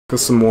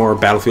some more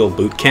Battlefield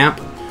Boot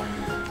Camp.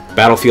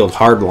 Battlefield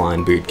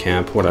Hardline Boot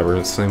Camp, whatever,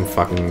 it's the same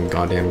fucking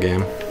goddamn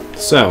game.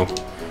 So,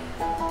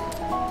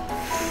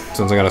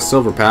 since I got a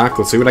silver pack,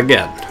 let's see what I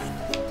get.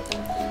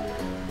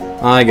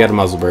 I get a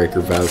muzzle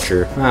breaker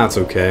voucher. That's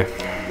okay.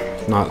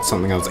 Not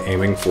something I was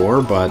aiming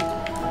for, but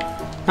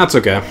that's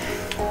okay.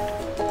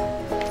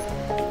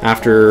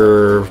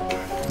 After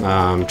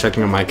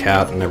checking on my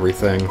cat and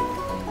everything,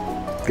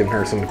 giving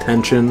her some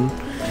attention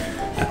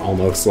at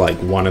almost like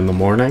 1 in the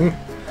morning,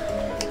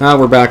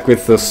 we're back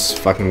with this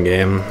fucking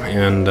game,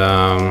 and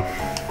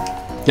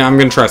yeah, I'm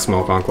gonna try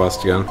Small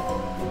Conquest again.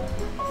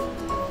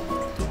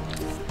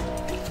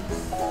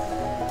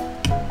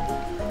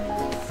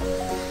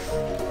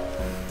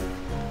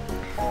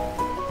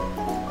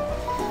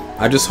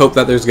 I just hope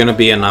that there's gonna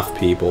be enough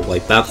people.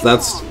 Like that's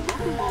that's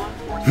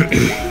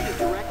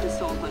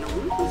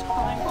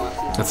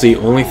the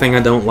only thing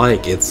I don't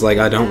like. It's like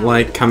I don't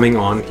like coming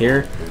on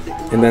here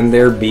and then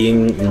there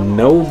being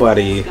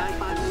nobody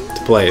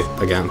to play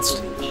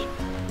against.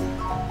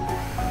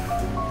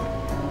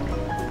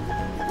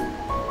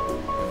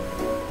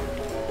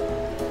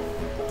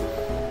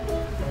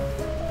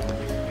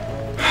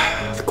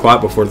 The quiet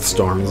before the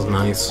storm is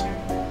nice.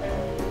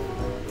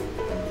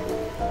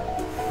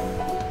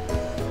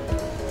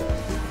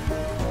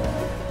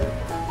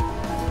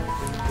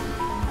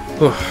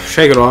 Oh,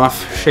 shake it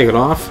off, shake it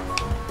off.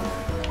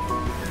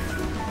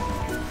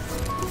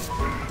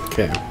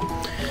 Okay,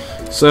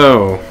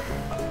 so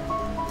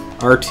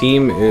our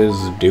team is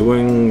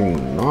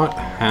doing not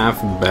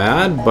half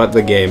bad, but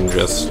the game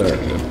just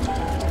started.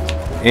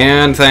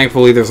 And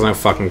thankfully there's no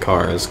fucking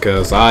cars,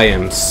 because I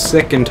am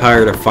sick and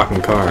tired of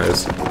fucking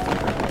cars.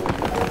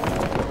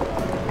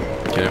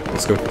 Okay,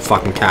 let's go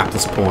fucking cap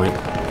this point.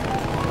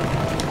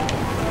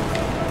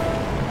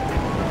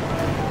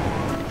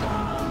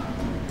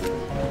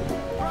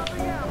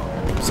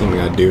 Something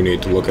I do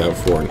need to look out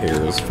for in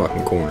here is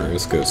fucking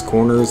corners, because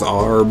corners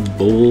are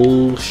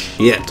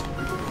bullshit.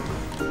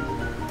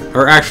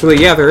 Or actually,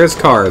 yeah, there is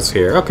cars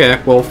here.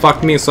 Okay, well,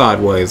 fuck me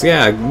sideways.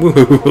 Yeah,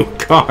 woo,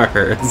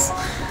 cars.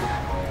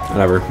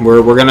 Whatever.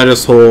 We're gonna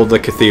just hold the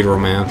Cathedral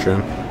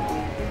Mansion.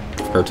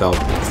 Cartel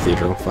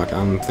Cathedral. Fuck,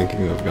 I'm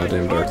thinking of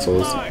goddamn Dark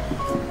Souls.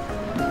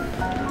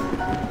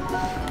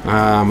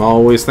 I'm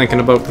always thinking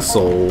about the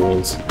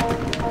Souls.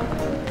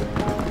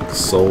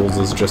 Souls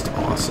is just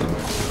awesome.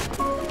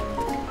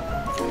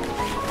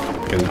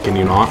 Can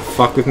you not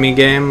fuck with me,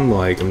 game?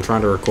 Like, I'm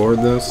trying to record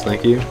this,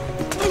 thank you.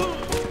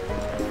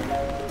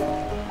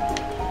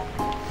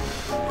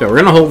 Yeah, we're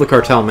gonna hold the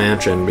Cartel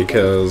Mansion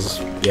because,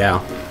 yeah,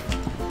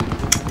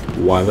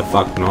 why the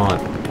fuck not?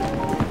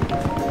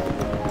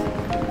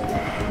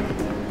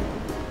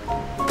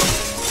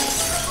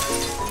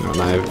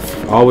 And I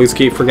always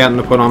keep forgetting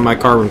to put on my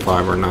carbon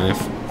fiber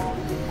knife.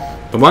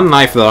 The one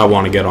knife that I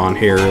want to get on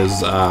here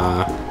is,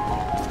 I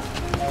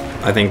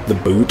think the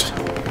boot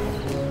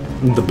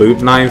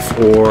knife,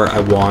 or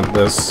I want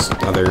this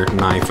other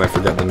knife I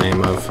forget the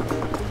name of.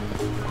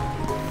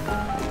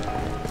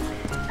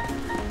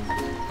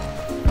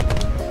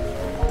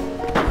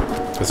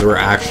 Because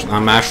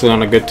I'm actually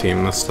on a good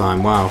team this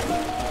time. Wow,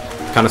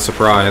 kind of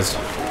surprised.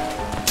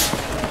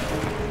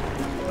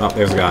 Oh,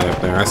 there's a guy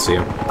up there. I see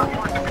him.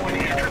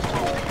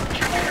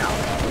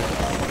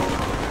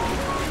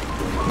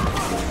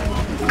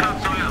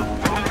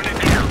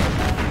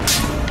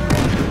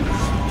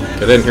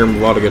 Get in here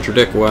while to get your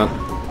dick wet.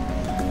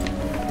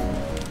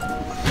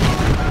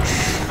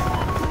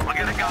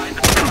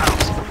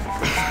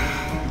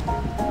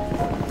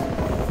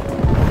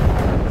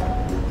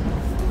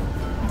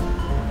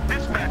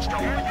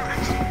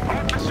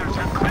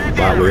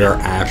 Wow, we are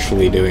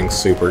actually doing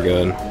super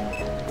good.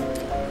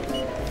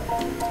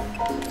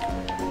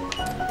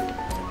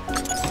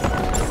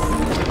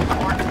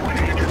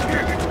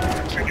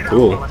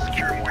 Cool.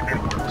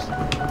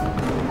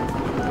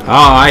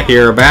 Oh, I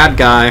hear a bad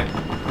guy.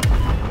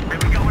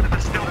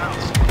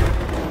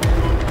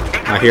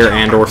 I hear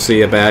and/or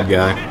see a bad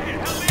guy.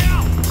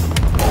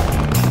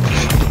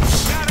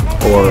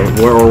 Or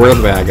we're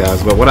the bad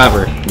guys, but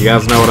whatever. You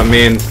guys know what I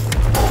mean.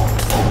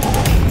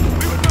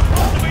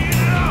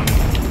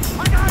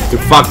 Good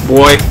fuck,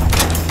 boy.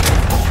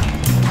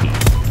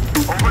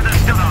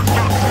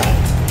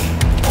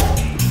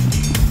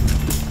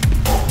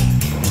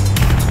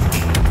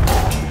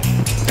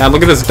 Yeah,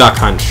 look at this duck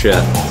hunt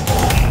shit.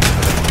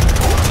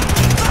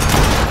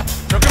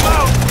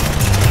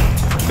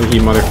 Think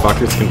you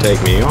motherfuckers can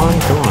take me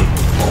on? Come on.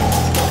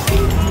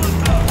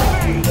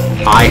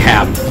 I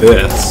have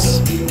this.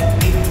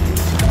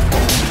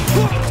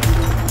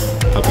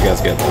 Hope you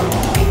guys get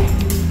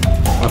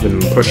that. I've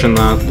been pushing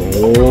that the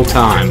whole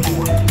time.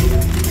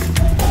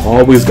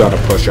 Always gotta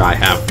push I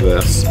have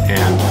this,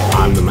 and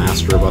I'm the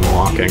master of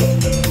unlocking.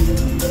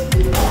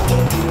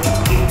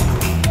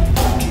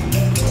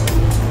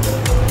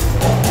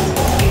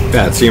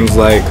 Yeah, it seems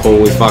like,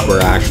 holy fuck, we're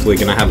actually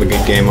gonna have a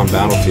good game on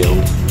Battlefield.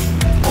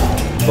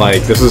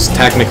 Like, this is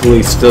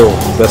technically still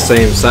the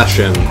same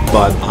session,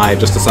 but I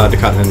just decided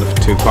to cut it into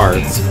 2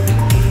 parts.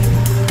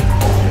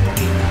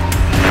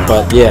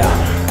 But yeah.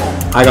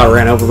 I got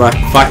ran over by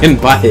a fucking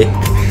bike.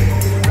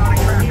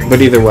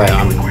 But either way,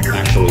 I'm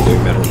actually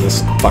doing better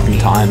this fucking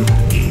time.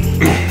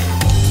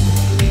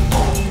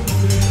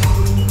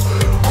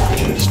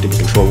 Stupid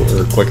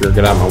controller, clicker,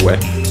 get out of my way.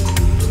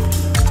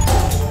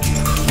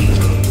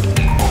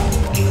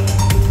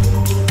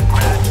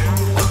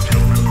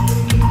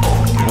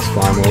 That's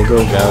fine, we'll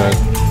go get it.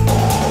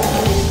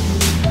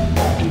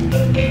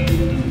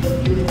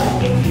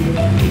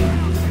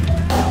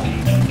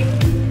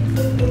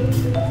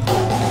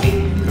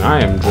 I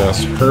am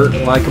just hurt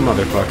like a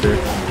motherfucker.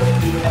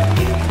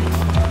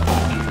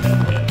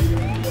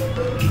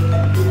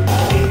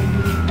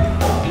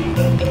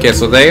 Okay,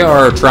 so they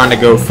are trying to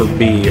go for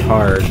B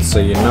hard, so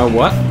you know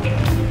what?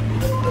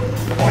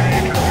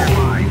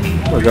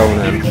 We're going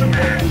in.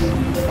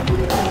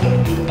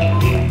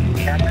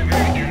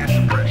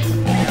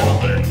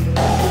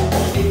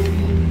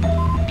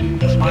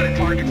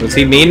 What's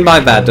he mean by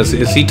that?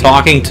 Is he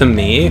talking to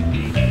me?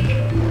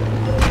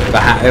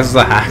 Is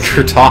the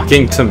hacker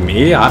talking to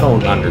me? I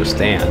don't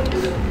understand.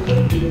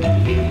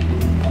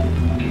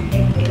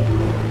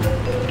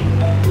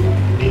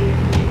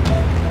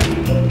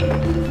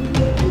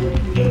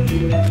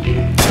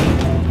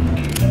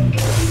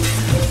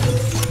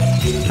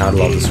 I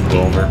love this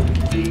roller.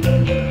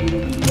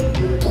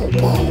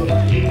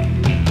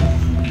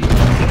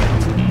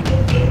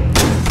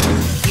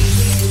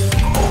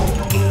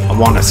 I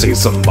want to see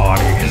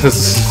somebody.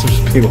 This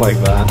just be like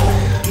that.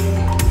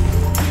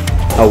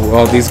 Oh,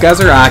 well, these guys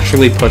are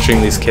actually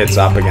pushing these kids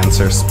up against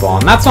their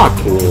spawn. That's not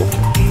cool.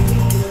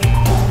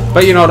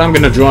 But you know what? I'm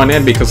gonna join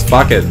in because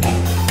fuck it.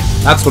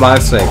 That's what I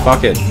say.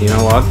 Fuck it. You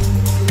know what?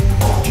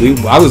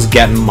 I was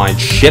getting my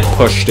shit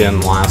pushed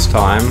in last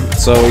time.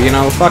 So, you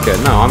know, fuck it.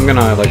 No, I'm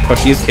gonna, like,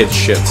 push these kids'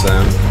 shits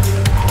in.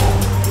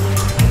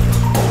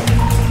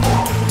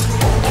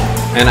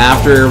 And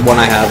after, when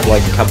I have,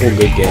 like, a couple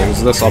good games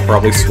of this, I'll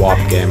probably swap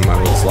game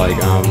modes. Like,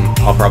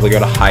 I'll probably go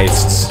to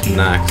heists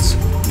next.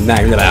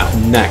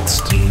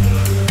 Next.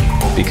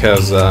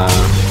 Because,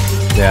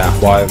 yeah,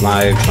 why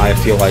I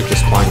feel like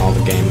just playing all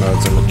the game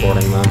modes and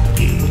recording them.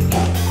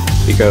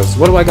 Because,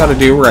 what do I gotta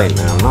do right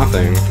now?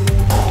 Nothing.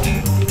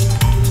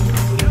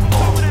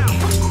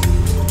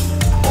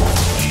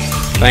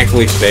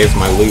 Thankfully, today's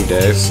my loot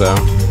day, so...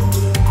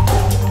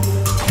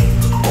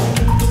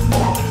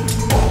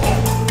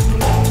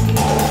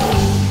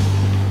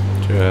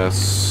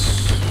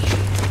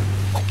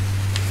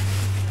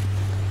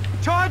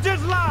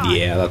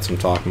 Yeah, that's what I'm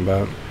talking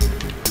about.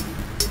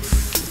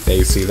 Yeah,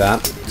 you see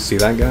that? See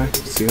that guy?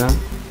 See that?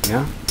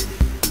 Yeah?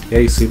 Yeah,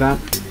 you see that?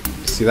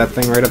 See that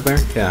thing right up there?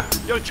 Yeah.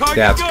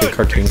 Yeah, it's a good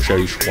cartoon show,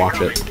 you should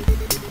watch it.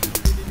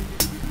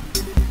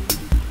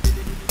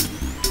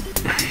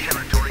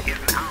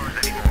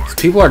 These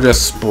people are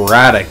just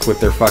sporadic with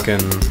their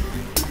fucking...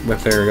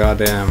 with their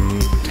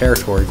goddamn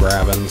territory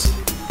grabbings.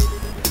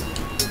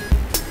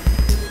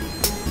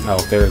 Oh,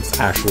 there's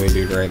actually a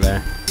dude right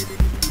there.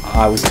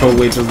 I was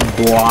totally just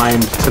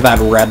blind to that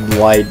red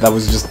light that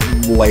was just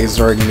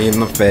lasering me in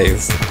the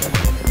face.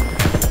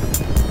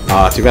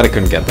 Too bad I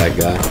couldn't get that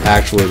guy. I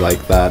actually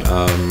like that,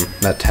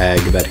 that tag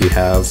that he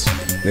has.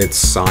 It's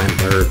Simon,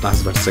 or I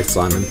was about to say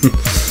Simon.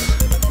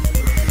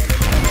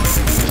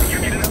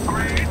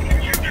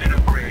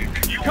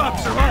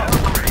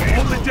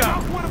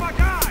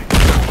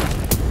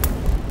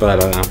 But I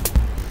don't know.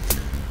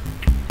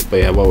 But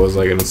yeah, what was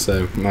I gonna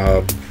say?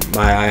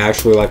 I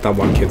actually like that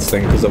one kid's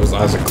thing because it was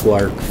Isaac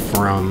Clarke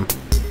from...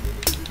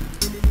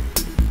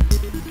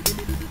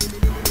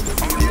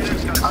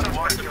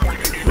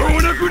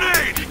 Throwing a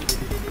grenade!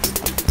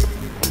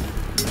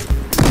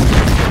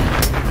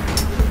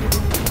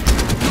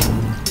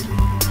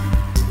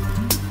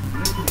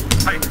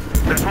 Hey,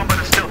 there's one by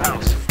the still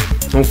house.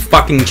 Oh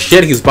fucking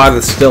shit, he's by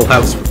the still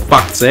house, for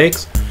fuck's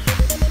sakes.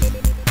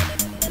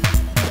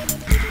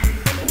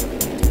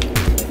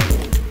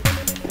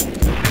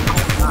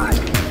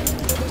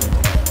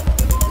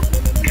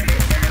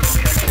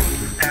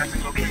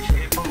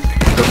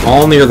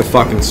 All near the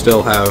fucking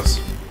still house.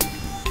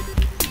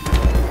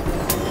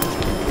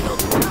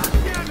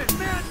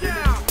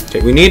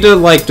 Okay, we need to,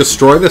 like,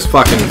 destroy this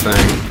fucking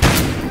thing.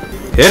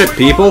 Hit it,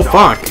 people.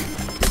 Fuck.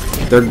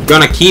 They're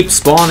gonna keep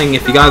spawning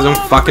if you guys don't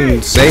fucking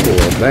disable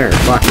it. There.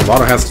 Fuck, the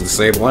auto has to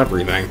disable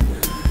everything.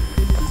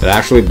 Did it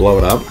actually blow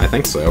it up? I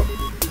think so.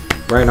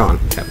 Right on.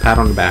 Yeah, pat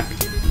on the back.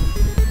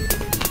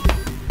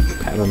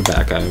 Pat on the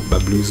back. I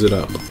blews it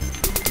up.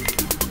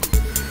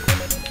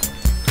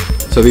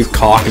 So these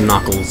cock and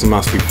knuckles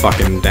must be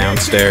fucking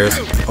downstairs.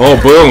 Oh,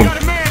 boom!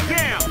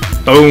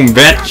 Boom,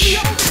 bitch!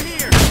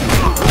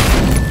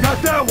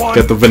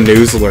 Get the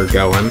Venusular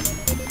going.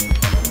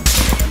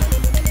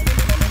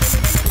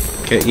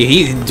 Okay,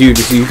 dude,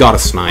 you gotta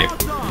snipe.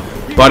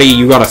 Buddy,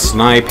 you gotta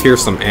snipe.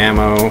 Here's some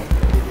ammo.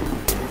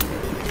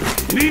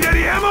 Need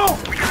any ammo?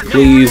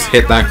 Please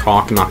hit that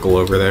cock knuckle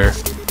over there.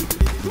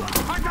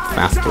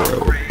 Fast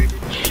throw.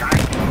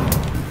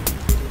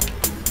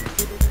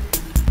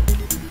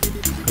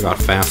 I got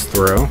fast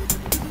throw.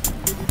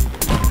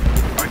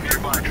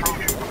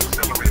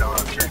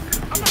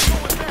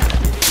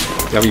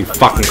 Yeah, you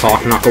fucking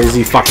cock knuckles,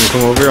 you fucking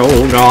come over.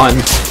 Oh god.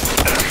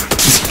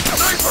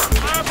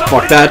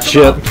 Fuck that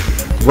shit.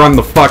 Run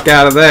the fuck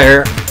out of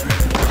there.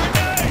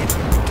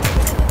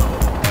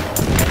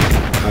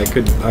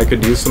 I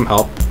could use some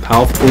help.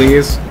 Health,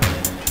 please.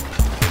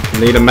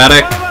 Need a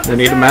medic. I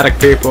need a medic,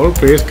 people.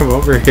 Please come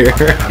over here.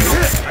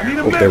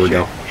 Oh, there we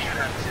go.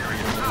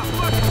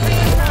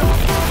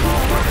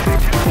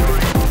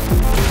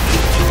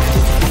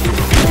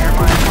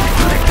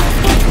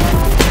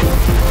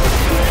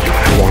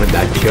 I wanted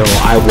that kill.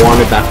 I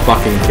wanted that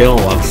fucking kill.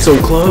 I'm so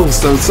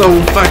close. I'm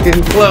so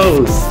fucking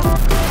close.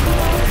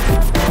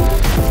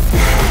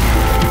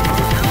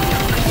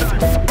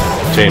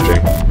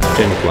 Changing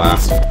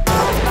class.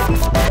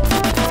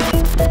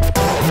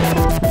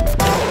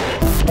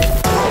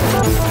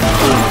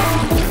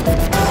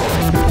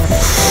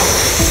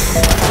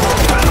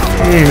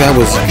 That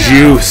was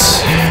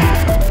juice.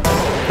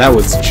 That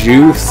was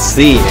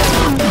juicy.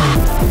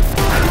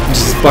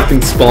 Just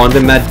fucking spawned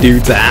in that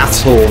dude's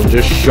asshole and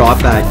just shot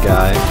that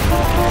guy.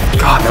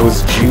 God, that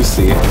was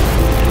juicy.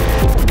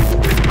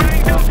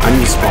 I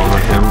need to spawn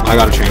on him. I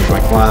gotta change my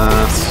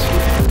class.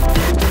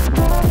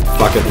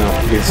 Fuck it, no.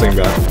 Be the same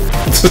guy.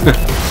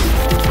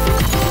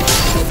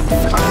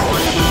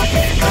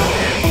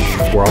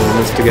 We're all in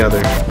this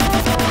together.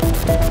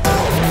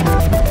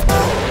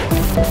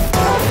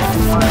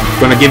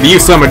 Gonna give you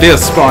some of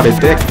this, spotted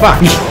dick.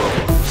 Fuck.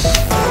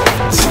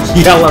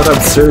 Yell out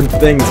absurd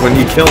things when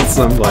you kill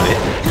somebody.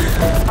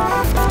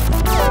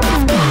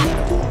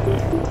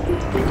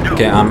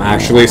 Okay, I'm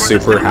actually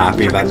super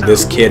happy that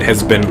this kid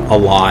has been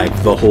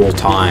alive the whole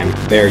time.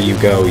 There you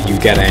go, you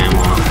get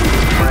ammo.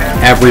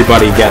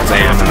 Everybody gets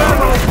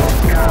ammo.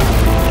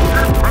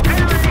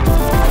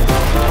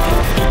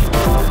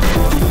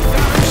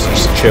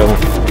 Just chill.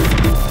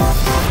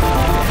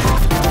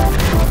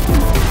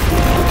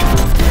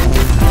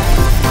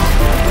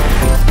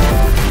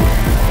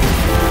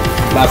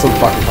 That's what I'm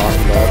fucking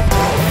talking about.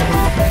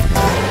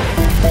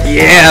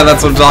 Yeah,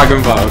 that's what I'm talking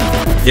about.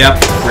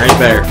 Yep, right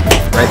there.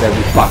 Right there,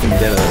 we fucking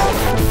did it.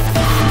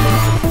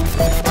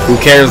 Who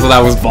cares that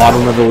I was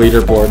bottom of the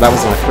leaderboard? That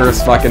was my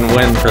first fucking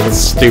win for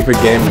this stupid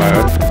game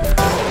mode.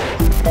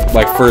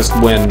 Like, first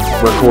win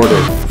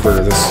recorded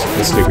for this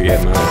stupid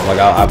game mode. Like,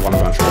 I've won a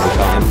bunch of other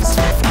times.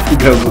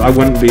 Because I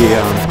wouldn't be,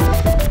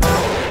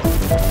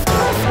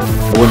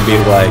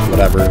 like,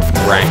 whatever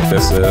rank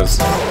this is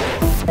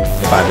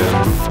if I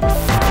didn't.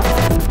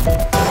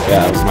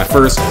 Yeah, it was my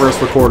first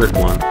recorded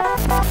one.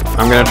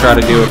 I'm gonna try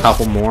to do a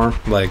couple more,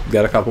 like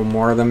get a couple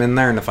more of them in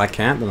there, and if I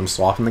can't, then I'm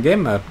swapping the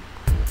game mode.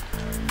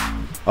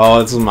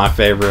 Oh, this is my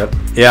favorite.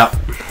 Yeah.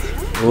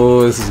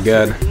 Oh, this is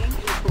good.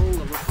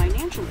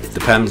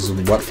 Depends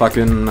what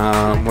fucking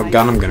what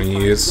gun I'm gonna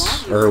use,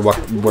 or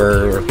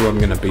who I'm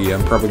gonna be.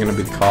 I'm probably gonna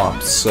be the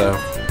cops. So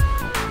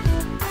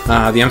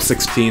the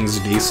M16's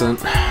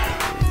decent.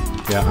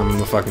 Yeah, I'm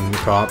the fucking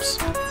cops.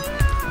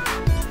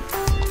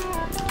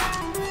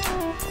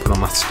 On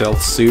my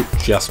stealth suit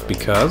just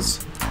because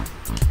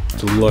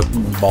to look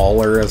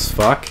baller as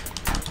fuck,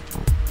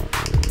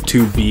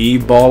 to be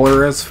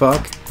baller as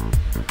fuck,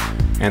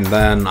 and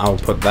then I'll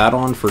put that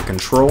on for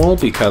control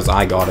because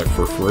I got it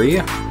for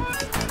free.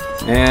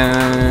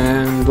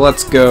 And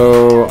let's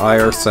go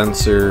IR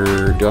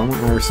sensor. Do I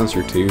want IR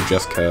sensor 2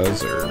 just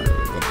cuz, or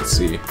let's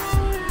see.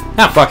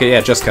 Ah, fuck it, yeah,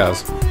 just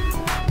cuz.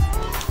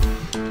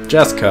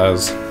 Just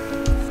cuz.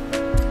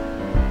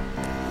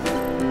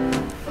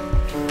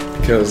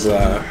 Because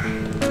I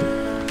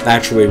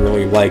actually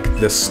really like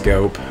this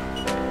scope.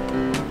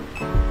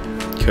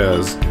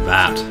 Because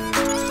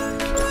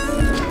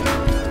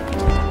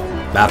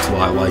that's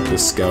why I like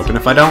this scope. And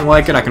if I don't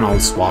like it, I can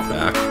always swap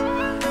back.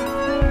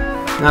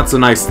 And that's the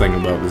nice thing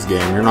about this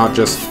game. You're not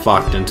just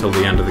fucked until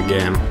the end of the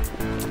game.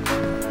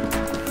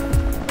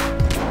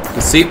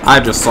 You see, I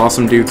just saw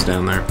some dudes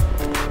down there.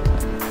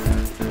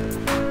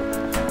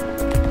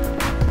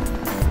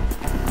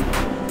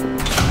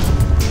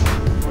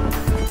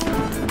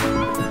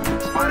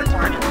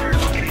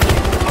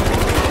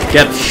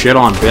 Get shit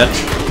on, bitch.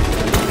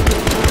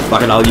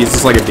 Fuck it, I'll use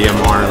this like a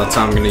DMR. That's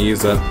how I'm gonna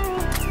use it.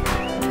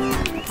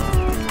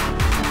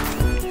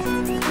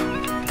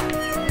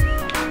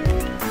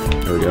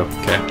 There we go.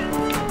 Okay.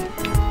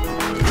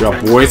 Good job,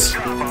 boys.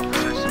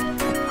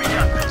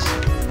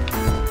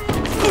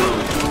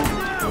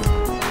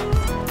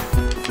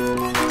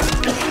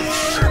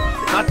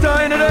 Not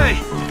dying today.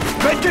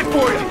 Make it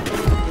for you.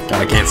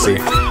 God, I can't see.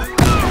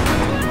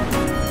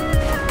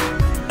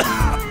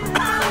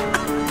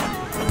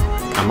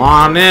 Come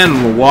on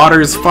in, the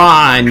water's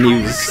fine,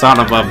 you son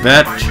of a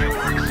bitch.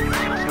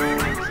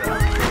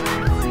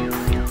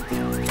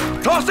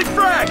 Tossing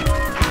frag.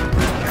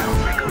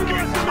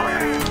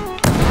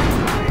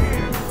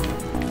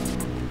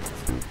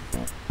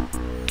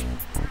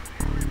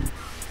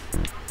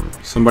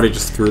 Somebody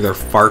just threw their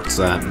farts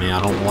at me.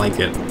 I don't like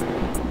it.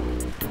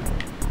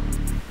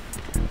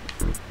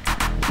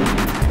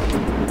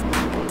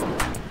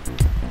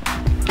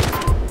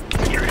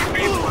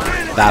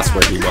 That's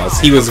where he was.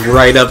 He was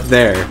right up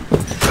there.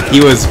 He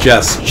was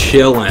just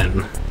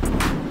chilling.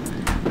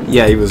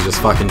 Yeah, he was just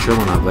fucking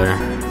chilling up there.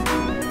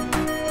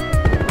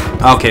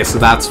 Okay, so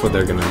that's what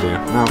they're gonna do.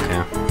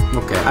 Okay.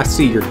 Okay, I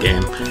see your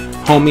game.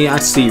 Homie, I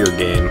see your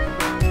game.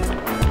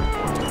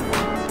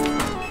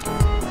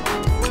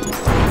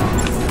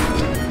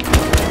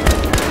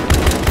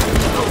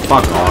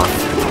 Fuck off.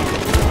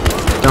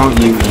 Don't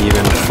you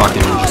even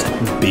fucking just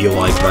be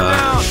like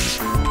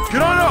that.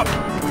 Get on up!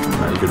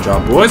 Alright, good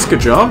job, boys. Good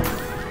job.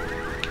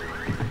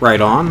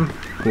 Right on.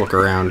 Look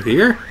around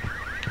here.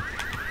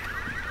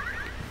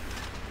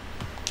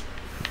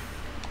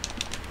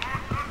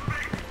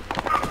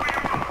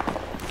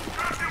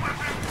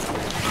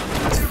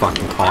 These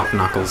fucking cock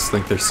knuckles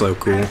think they're so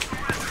cool.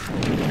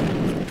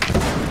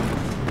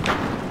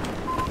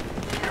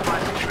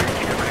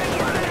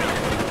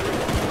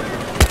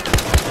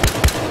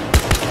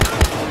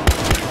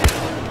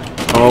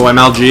 Oh,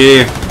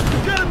 MLG!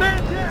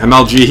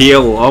 MLG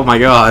heal! Oh my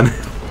god.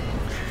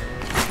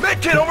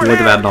 Look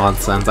at that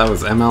nonsense. That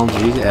was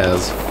MLG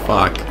as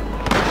fuck.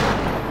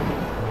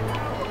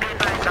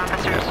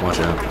 Yeah, watch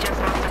out.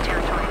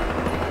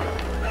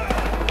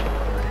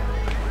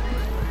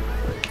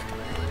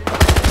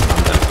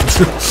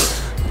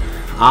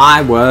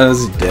 I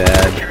was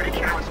dead.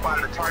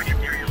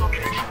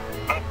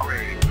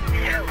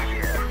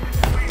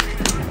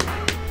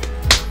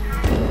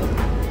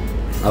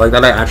 I like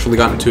that I actually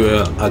got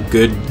into a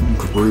good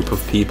group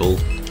of people.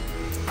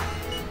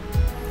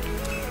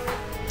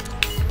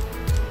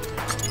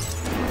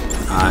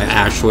 I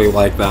actually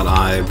like that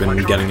I've been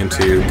getting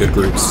into good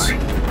groups.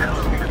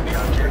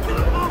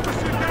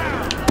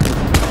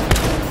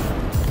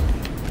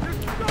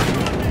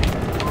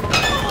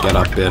 Get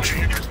up,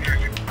 bitch.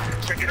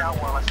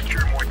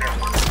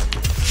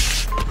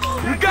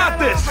 You got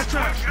this!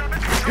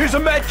 Here's a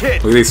med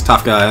kit! Look at these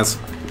tough guys.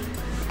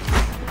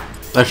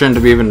 I shouldn't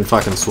have even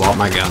fucking swapped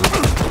my gun.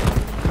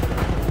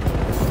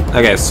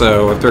 Okay,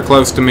 so if they're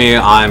close to me,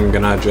 I'm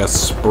gonna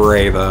just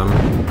spray them.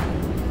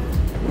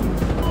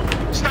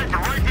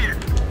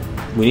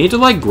 We need to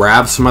like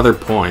grab some other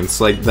points.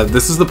 Like that.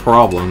 This is the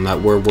problem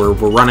that we're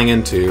running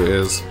into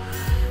is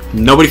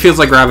nobody feels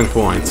like grabbing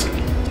points.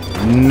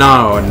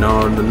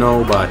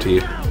 Nobody.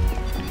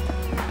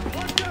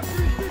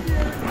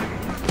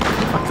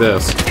 Fuck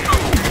this.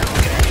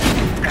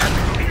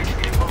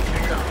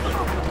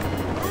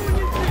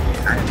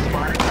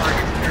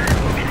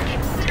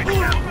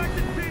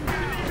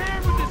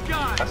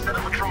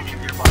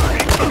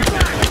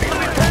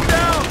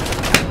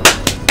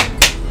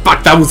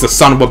 Fuck, that was the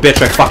son of a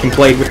bitch I fucking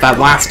played with that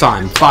last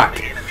time.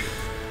 Fuck.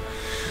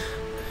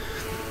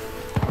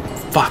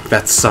 Fuck,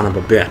 that son of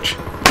a bitch.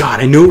 God,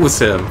 I knew it was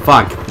him.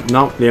 Fuck.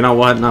 No, you know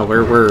what? No,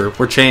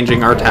 we're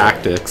changing our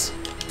tactics.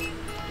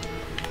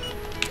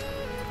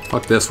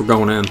 Fuck this, we're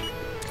going in.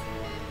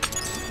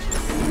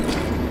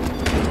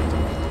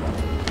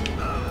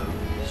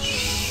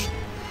 Shh.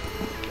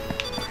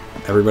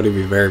 Everybody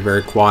be very,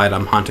 very quiet.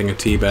 I'm hunting a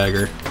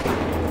teabagger.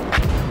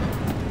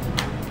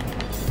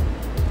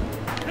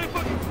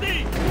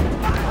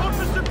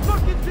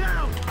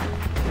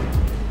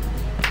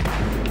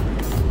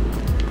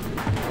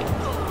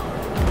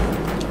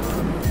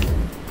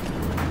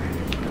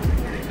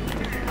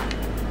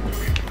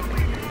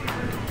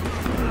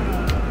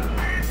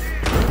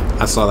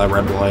 I saw that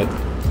red light.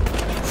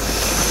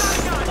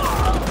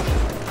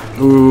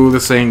 Ooh,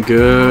 this ain't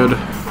good.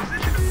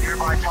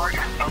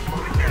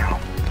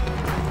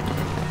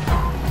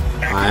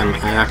 I'm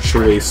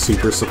actually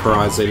super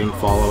surprised they didn't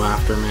follow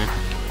after me.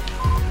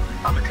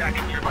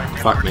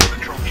 Fuck me.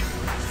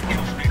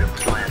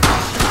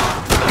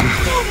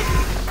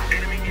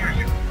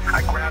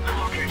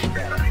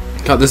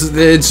 God,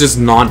 it's just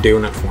not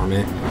doing it for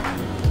me.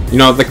 You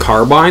know, the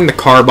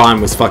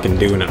carbine was fucking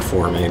doing it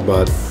for me,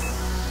 but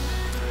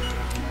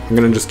I'm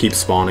gonna just keep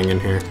spawning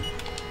in here.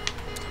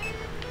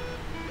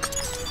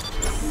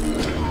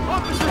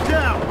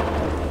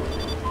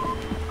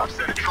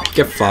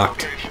 Get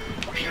fucked.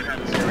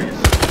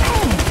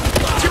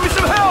 Give me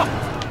some help!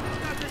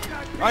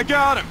 I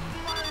got him.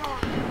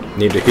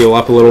 Need to heal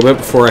up a little bit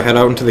before I head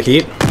out into the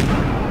heat.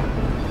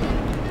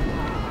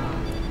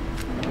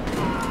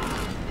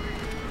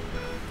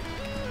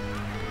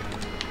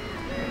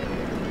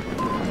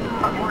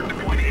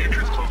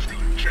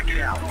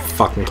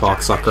 Fucking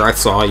cocksucker, I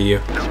saw you.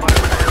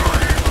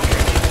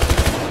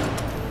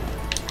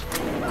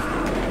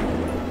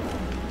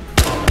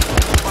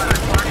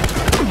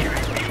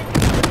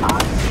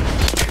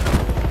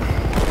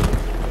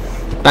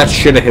 That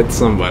should have hit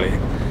somebody.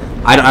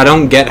 I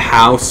don't get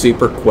how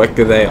super quick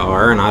they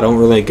are, and I don't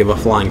really give a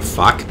flying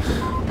fuck.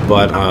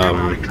 But,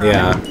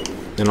 yeah.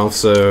 And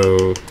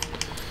also...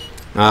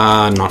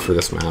 not for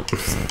this map.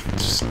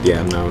 Just,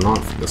 yeah, no,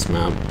 not for this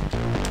map.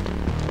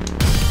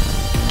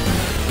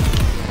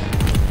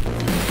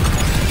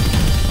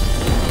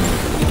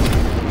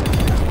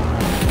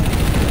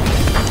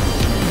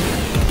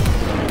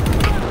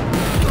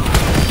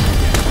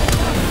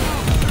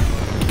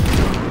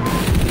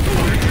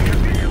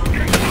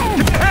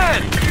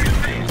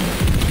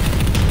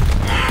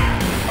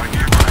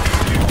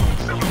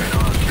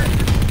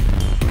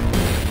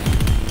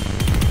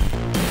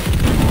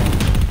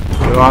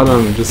 got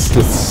him. Just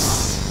a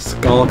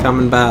skull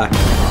coming back.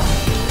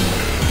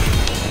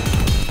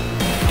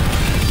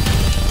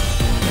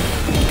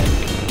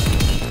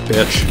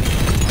 Bitch.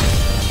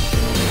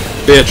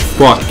 Bitch,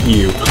 fuck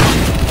you.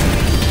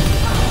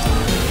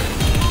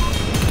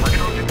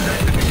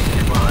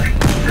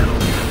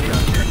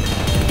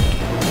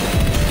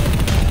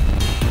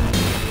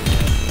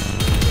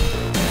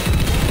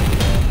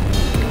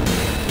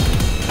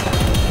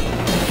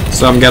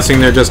 So I'm guessing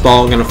they're just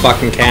all gonna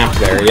fucking camp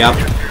there, yep.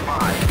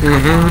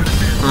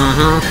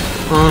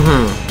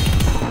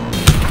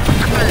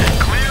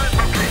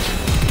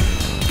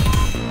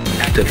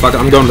 Dude, fuck it,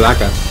 I'm going to that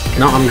guy.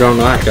 No, I'm going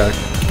to that guy.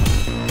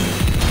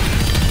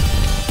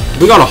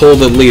 We gotta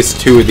hold at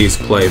least 2 of these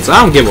plates.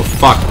 I don't give a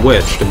fuck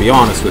which, to be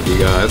honest with you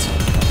guys.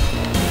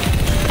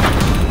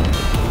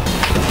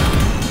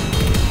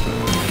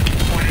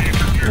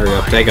 There we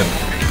go, take it.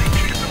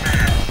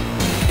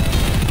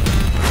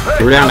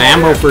 Threw down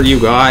ammo for you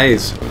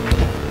guys.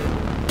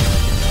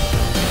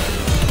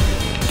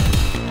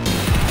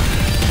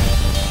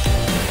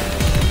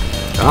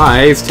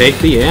 Guys, take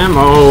the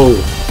ammo.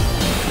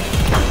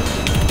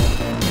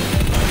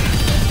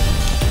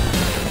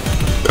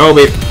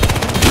 Kobe.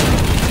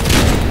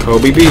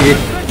 Kobe B.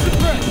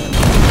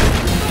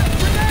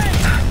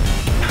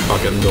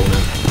 Fuck it, I'm going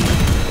in.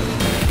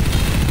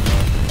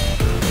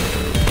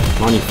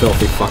 Come on, you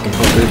filthy fucking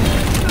hooker.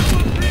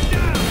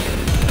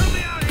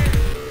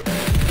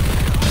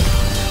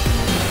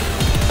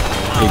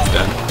 He's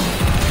dead.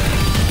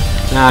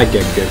 Nah, I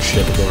get good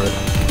shit for it.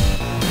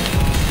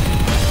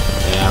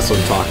 Yeah, that's what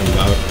I'm talking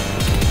about.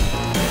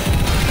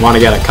 Want to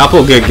get a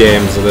couple good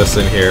games of this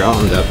in here. Oh,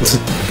 I'm dead.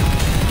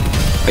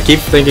 I keep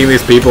thinking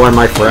these people are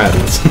my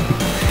friends.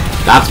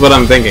 That's what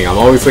I'm thinking. I'm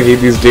always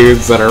thinking these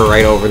dudes that are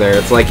right over there.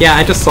 It's like, yeah,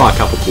 I just saw a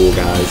couple cool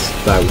guys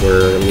that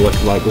were look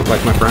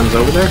like my friends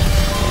over there.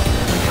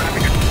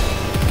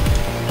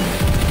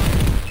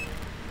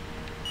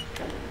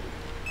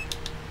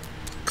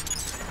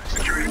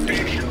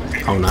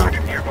 Oh no.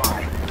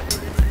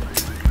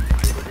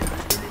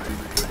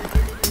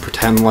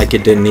 Pretend like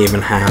it didn't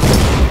even happen.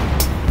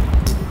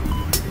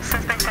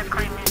 Suspects have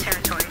claimed new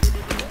territory.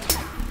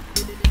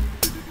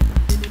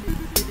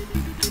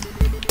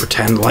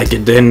 Pretend like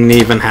it didn't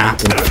even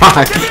happen.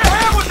 Fuck.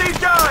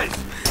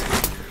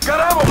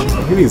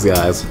 Look at these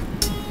guys.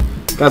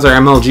 These guys are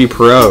MLG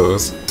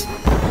pros.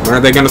 When are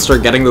they gonna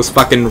start getting those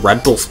fucking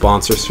Red Bull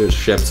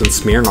sponsorships and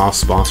Smirnoff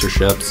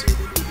sponsorships?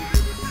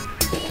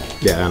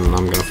 Yeah, and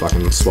I'm gonna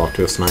fucking swap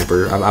to a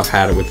sniper. I've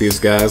had it with these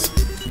guys.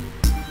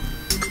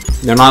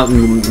 They're not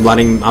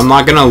letting... I'm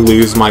not gonna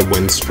lose my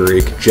win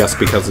streak just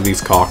because of these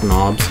cock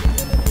knobs.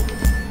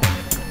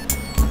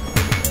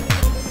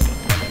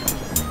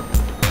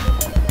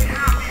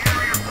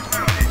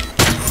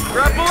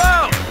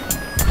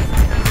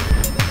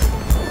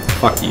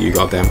 Fuck you,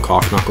 goddamn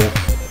cock knuckle.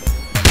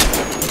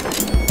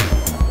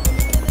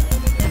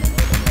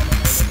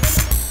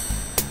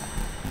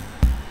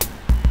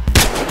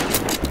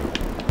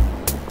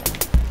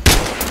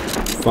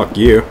 Fuck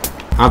you.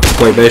 I have to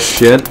play this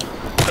shit.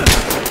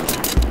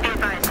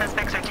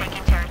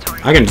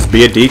 I can just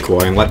be a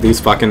decoy and let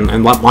these fucking...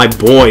 and let my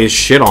boys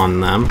shit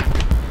on them.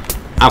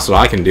 That's what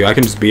I can do. I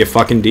can just be a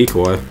fucking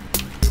decoy.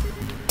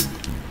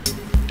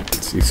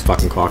 These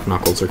fucking cock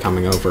knuckles are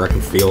coming over. I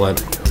can feel it.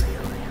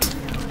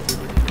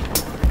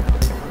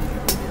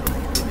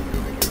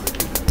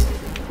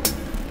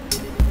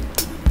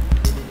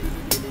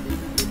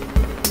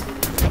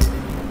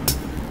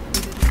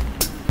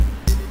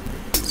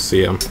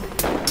 See him.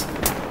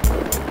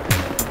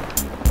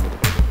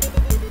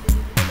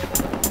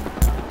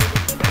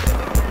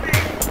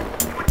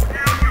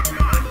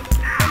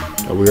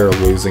 Oh, we are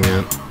losing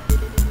it.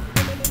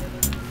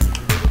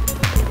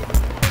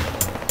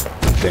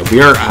 Yeah,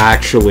 we are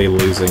actually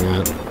losing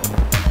it.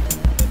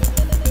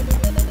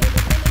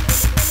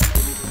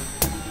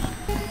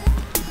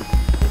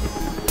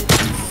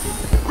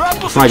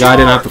 My God, I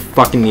didn't have to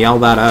fucking yell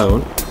that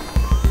out.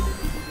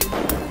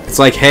 It's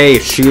like, hey,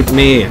 shoot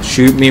me.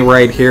 Shoot me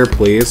right here,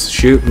 please.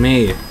 Shoot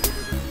me.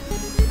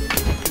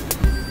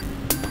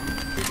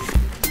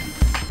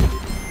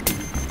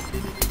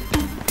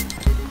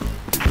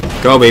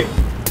 Kobe.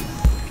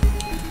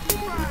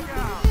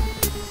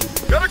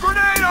 Got a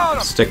grenade on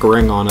him! Stick a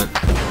ring on it.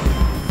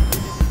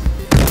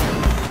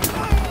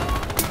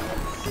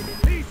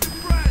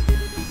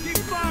 Keep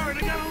firing,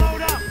 I gotta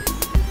load up!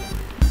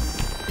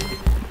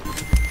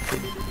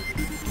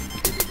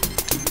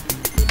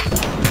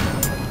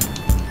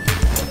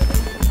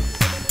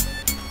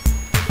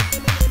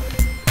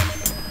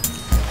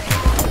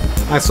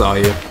 I saw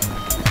you.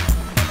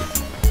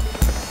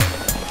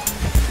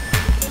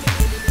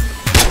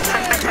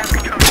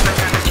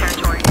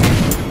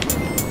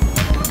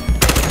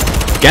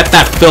 Get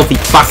that filthy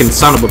fucking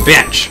son of a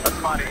bitch!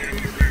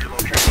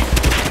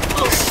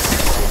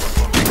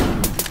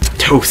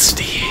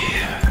 Toasty.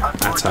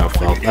 That's how it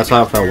felt. That's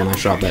how it felt when I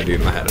shot that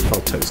dude in the head. It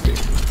felt toasty.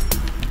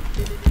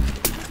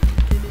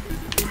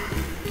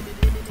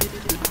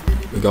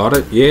 We got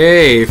it?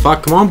 Yay!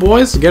 Fuck, come on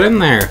boys, get in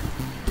there!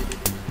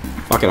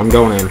 Fuck it, I'm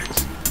going in.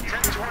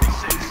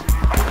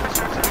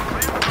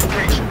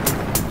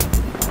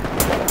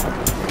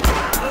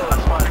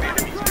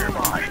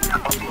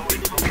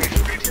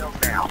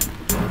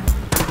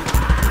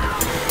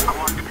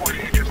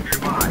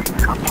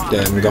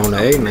 Yeah, I'm going to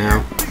A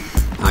now.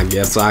 I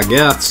guess.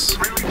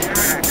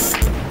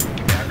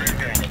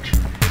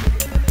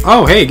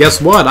 Oh, hey,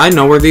 guess what? I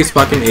know where these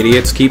fucking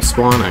idiots keep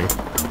spawning.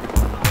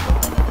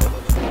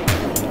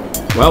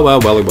 Well.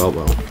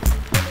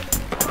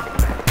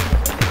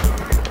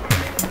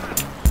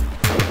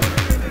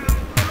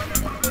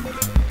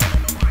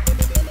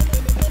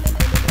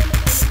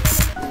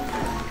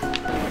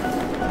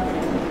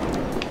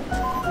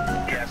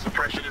 Gas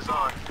suppression is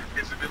on.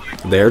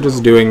 Visibility. They're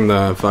just doing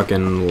the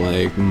fucking,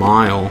 like,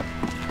 mile.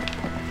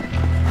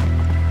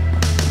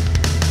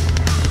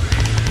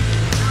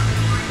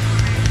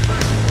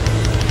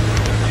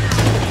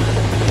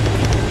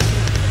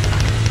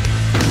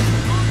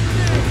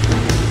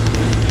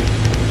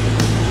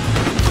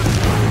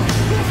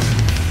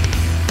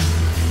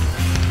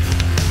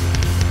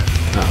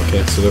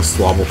 Okay, so the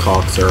slobble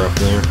cocks are up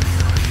there.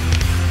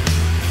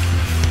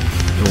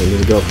 And we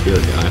need to go up here,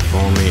 guy.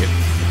 Follow me.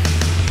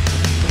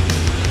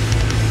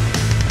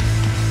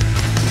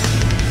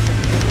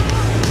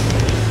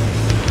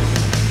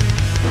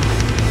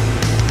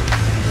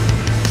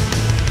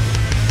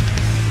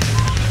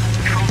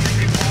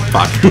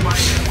 Fuck.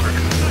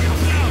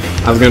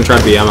 I was gonna try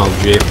to be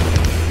MLG.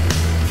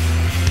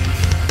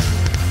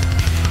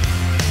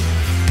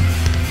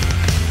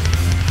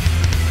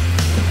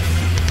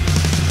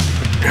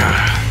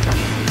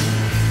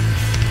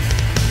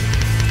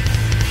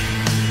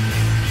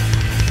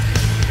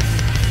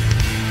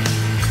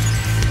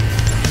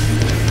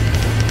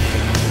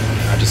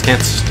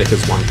 Can't stick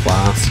as one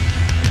class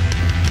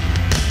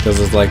because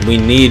it's like we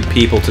need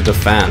people to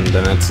defend,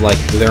 and it's like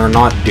they're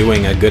not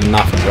doing a good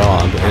enough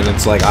job, and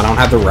it's like I don't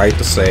have the right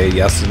to say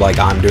yes, like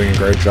I'm doing a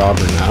great job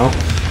or no,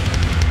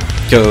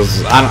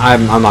 because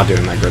I'm not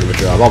doing that great of a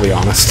job. I'll be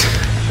honest.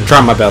 I'm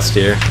trying my best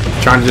here.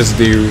 I'm trying to just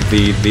do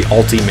the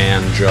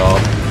ulti-man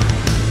job.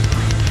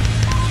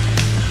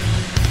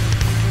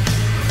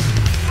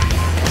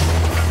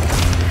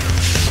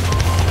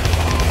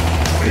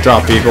 Good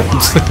job, people.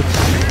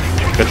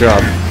 Good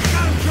job.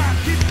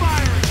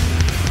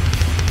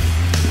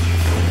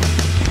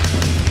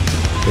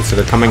 Okay, so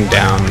they're coming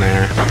down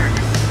there.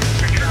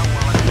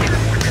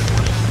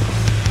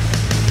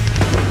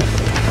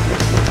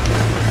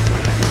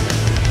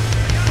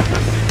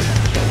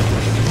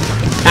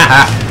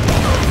 Haha!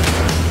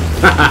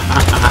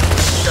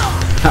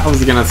 I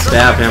was gonna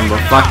stab him, but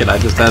fuck it, I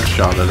just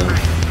headshotted him.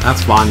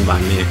 That's fine by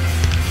me.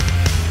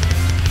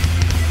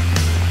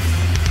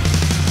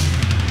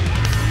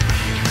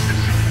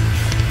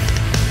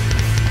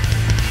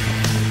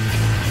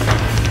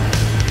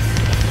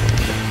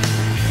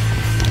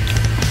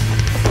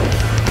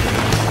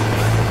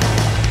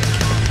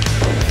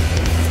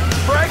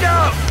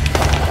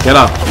 Get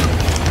up.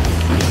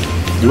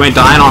 You ain't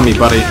dying on me,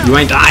 buddy. You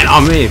ain't dying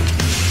on me.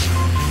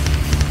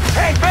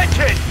 Hey,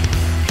 Benton!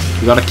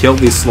 You gotta kill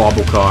these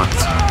slobble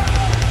cocks.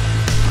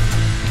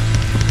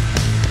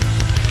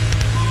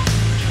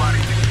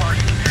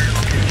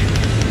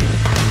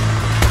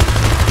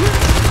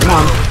 Come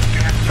on.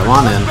 Come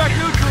on in.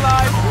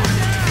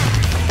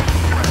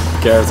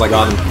 Who cares? I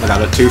got him. I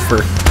got a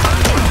twofer.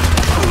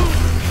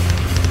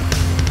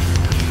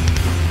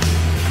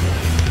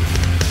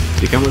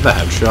 You come with a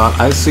headshot.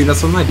 I see,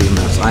 that's what I do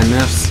miss. I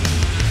miss,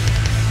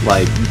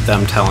 like,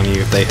 them telling you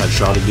if they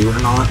headshotted you or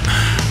not.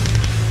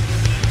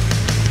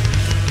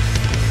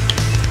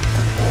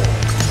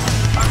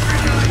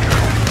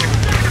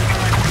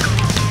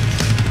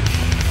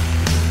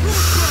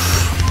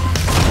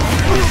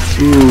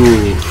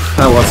 Ooh,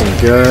 that wasn't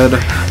good.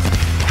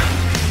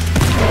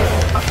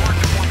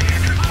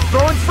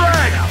 Throwing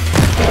frag!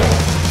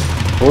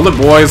 Hold it,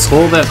 boys,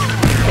 hold it.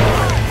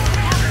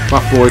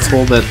 Fuck, boys,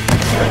 hold it.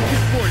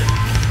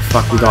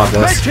 Fuck, we got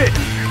this.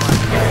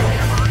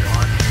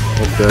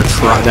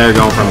 Oh, they're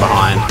going from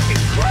behind.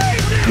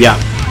 Yeah,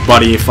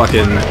 buddy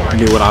fucking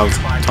knew what I was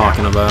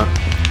talking about.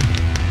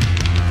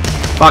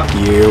 Fuck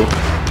you.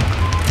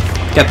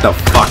 Get the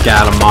fuck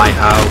out of my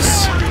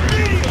house.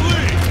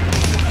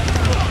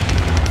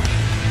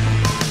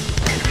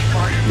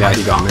 Yeah,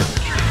 he got me.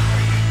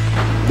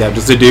 Yeah,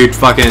 just a dude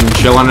fucking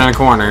chilling in a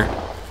corner.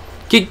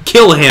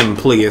 Kill him,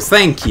 please.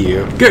 Thank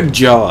you. Good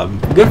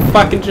job. Good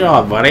fucking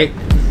job, buddy.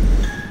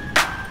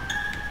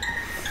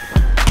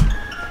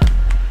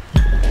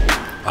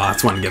 Oh,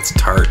 that's when it gets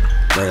tart.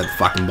 Right at the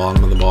fucking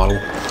bottom of the bottle.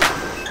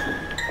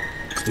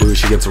 Ooh,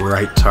 she gets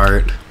right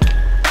tart.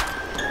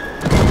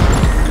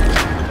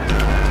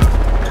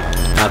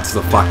 That's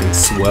the fucking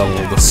swill,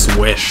 the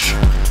swish.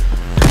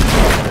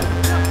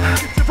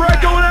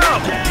 Frag going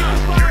out!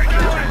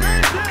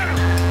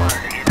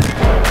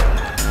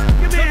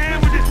 Give me a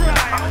hand with this ride!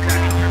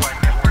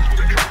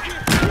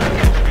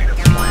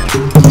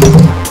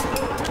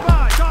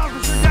 Five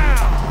officers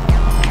down!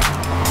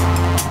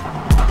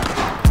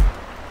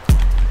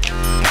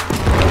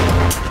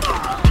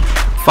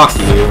 Fuck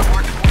you.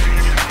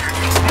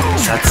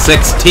 That's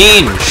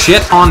 16!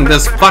 Shit on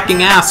this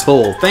fucking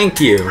asshole! Thank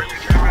you!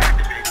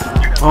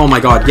 Oh my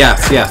god,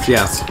 yes, yes,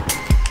 yes.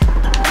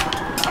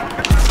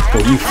 Oh,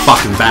 you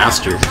fucking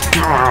bastard.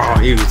 Oh,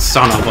 you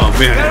son of a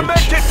bitch.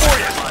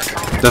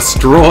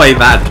 Destroy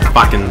that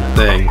fucking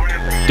thing.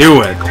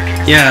 Do it.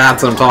 Yeah,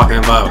 that's what I'm talking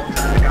about.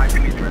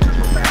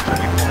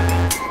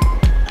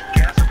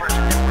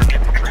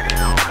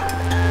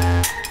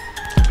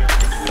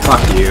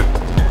 Fuck you.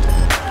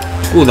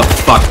 Who the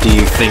fuck do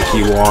you think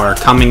you are,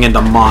 coming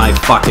into my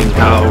fucking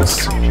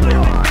house?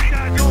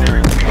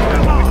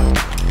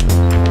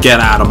 Get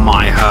out of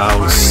my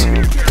house.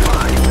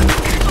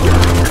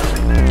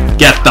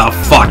 Get the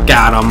fuck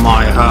out of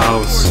my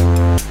house.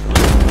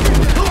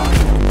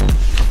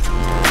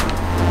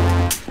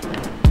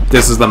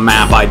 This is the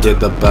map I did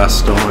the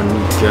best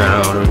on. Get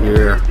out of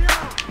here.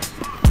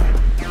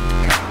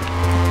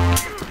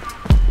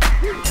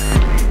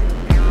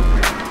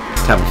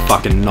 Let's have a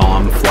fucking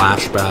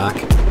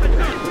non-flashback.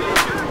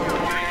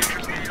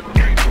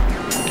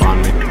 On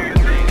me.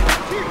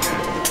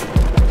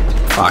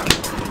 Fuck it.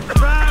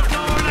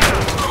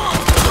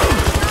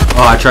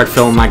 Oh, I tried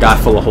filling my guy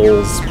full of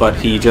holes, but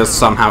he just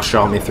somehow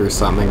shot me through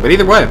something. But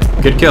either way,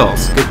 good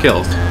kills. Good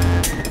kills.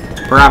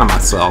 Proud of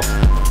myself.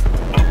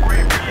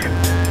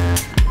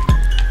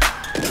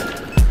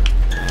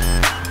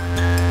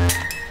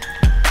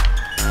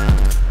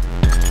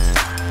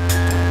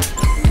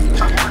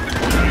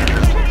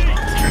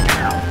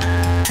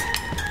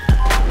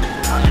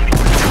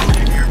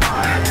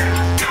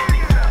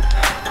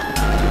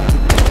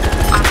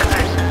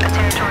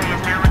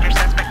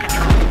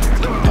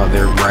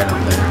 They're right up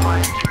there.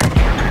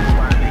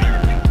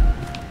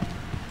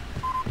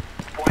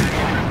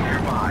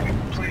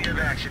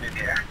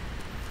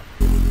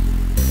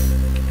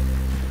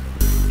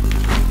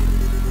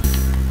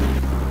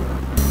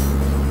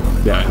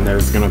 Yeah, and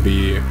there's gonna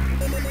be...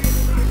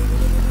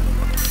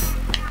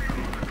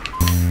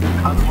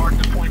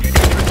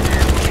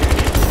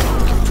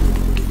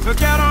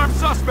 Took out armed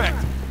suspect.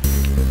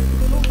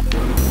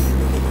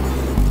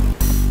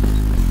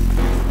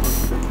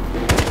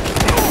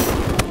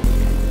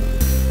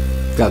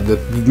 Got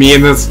me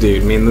and this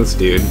dude,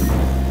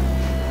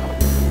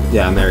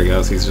 Yeah, and there he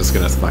goes. He's just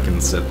gonna fucking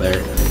sit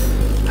there.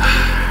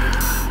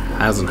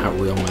 That isn't how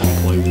real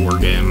men play war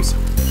games.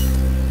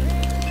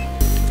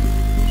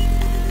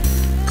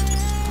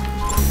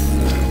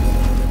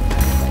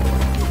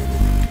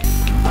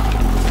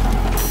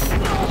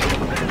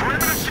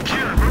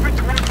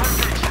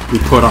 We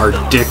put our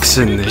dicks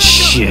in this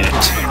shit.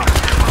 Tag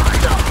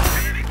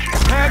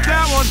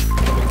that one.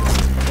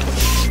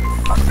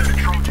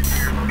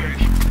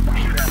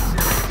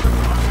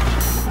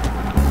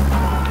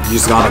 You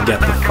just gotta get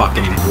the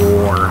fucking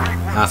war.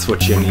 That's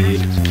what you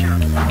need.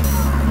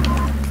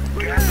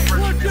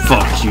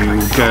 Fuck you,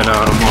 get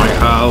out of my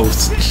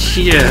house.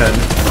 Shit.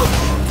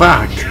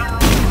 Fuck.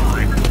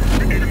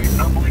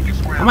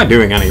 How am I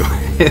doing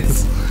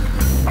anyways?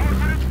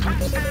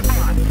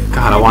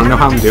 God, I wanna know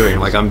how I'm doing.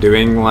 Like, I'm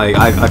doing, like,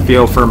 I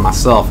feel for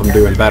myself I'm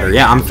doing better.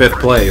 Yeah, I'm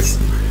 5th place.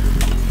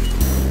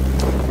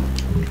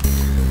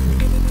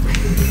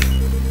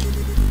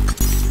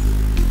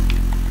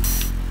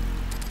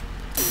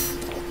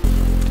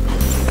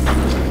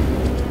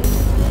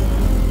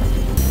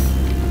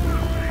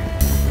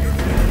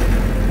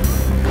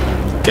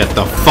 Get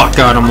the fuck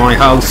out of my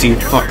house, you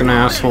fucking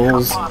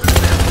assholes.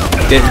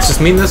 It's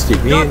just me and this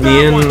dude. Me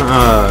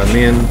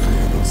and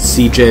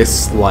CJ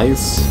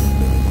Slice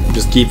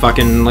just keep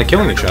fucking, like,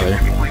 killing each other.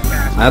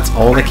 That's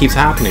all that keeps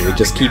happening. We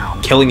just keep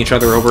killing each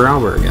other over and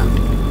over again.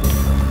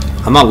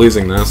 I'm not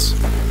losing this.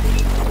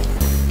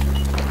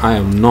 I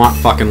am not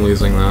fucking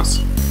losing this.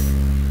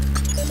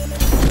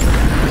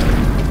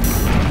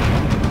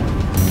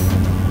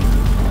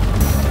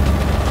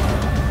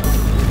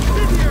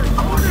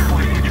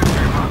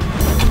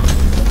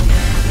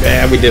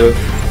 Yeah, we did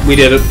it. We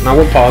did it. Now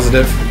we're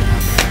positive.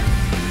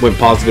 Went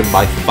positive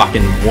by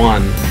fucking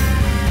 1.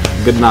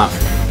 Good enough.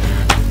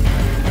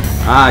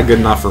 Ah, good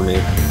enough for me.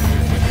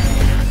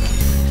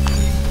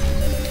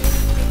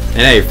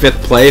 And hey,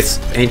 5th place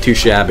ain't too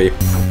shabby.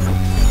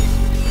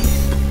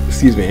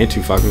 Excuse me, ain't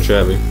too fucking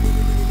shabby.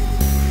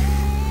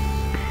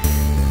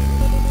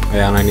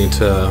 Yeah, and I need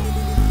to...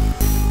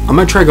 I'm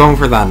gonna try going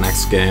for that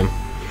next game.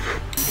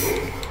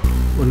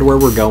 Wonder where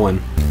we're going.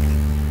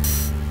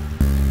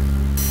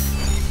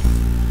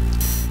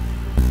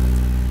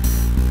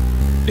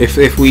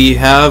 If we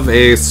have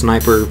a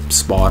sniper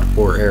spot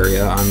or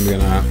area, I'm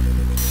gonna...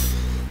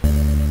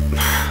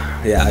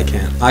 Yeah,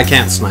 I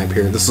can't snipe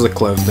here. This is a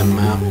closed-in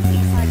map.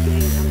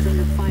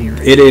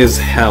 It is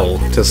hell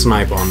to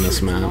snipe on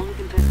this map.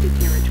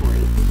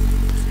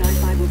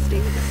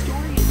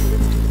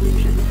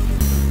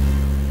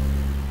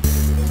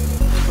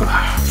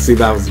 See,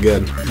 that was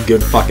good.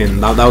 Good fucking...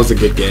 That was a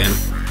good game.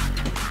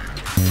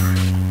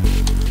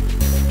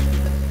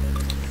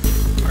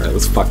 Alright,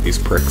 let's fuck these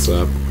pricks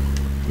up.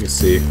 You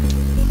see.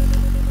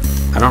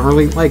 I don't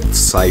really like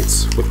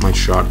sights with my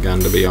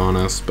shotgun, to be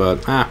honest,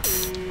 but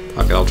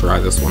fuck it, I'll try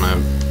this one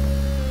out.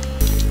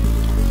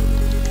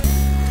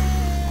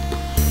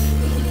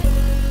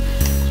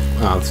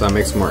 Oh, so that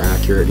makes it more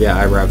accurate. Yeah,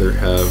 I'd rather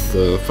have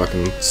the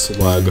fucking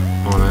slug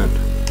on it.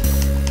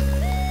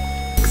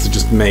 Because it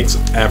just makes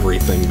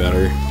everything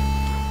better.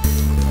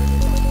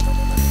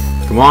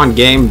 Come on,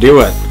 game, do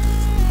it!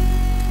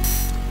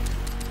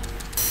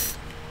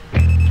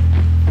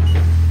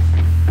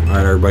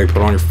 Alright, everybody,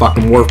 put on your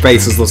fucking war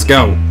faces. Let's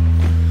go.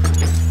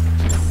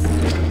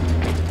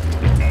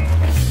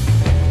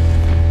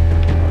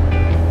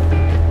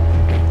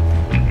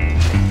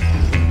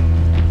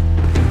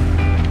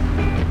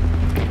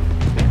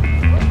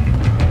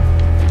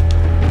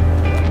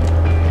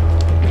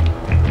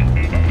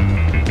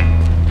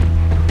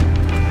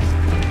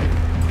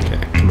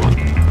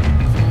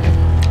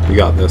 We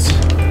got this.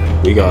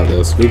 We got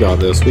this. We got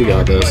this. We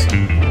got this.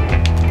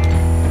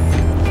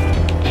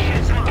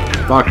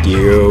 Fuck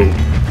you.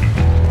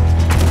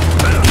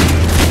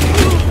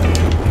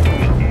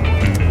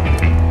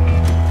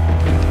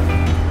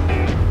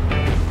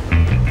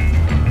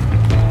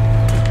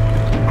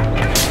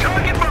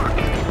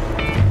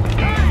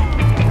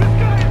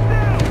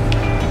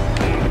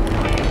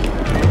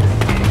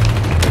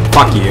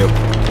 Fuck you.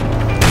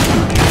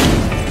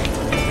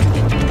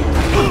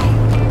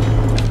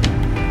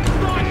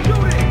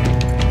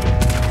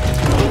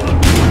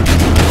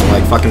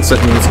 Fucking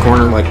sitting in this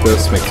corner like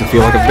this makes me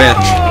feel like a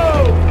bitch.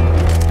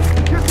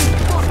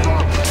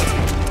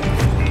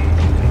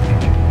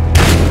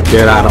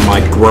 Get out of my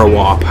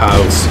grow-up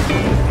house.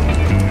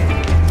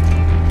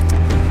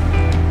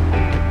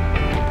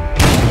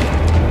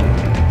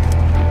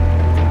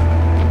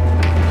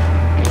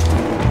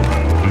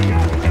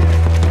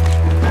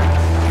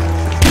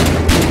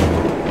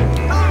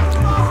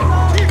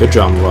 Good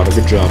job, Marauder.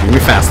 Good job. Give me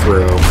fast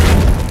through.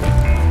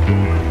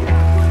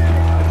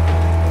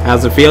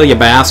 How's it feel, you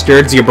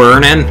bastards? You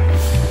burning?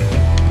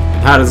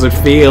 How does it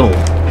feel?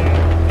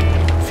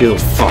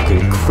 Feels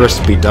fucking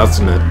crispy,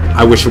 doesn't it?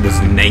 I wish it was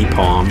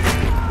napalm.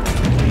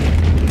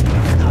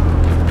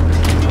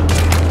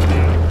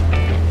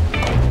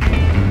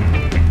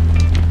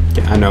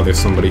 Okay, I know there's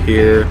somebody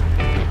here.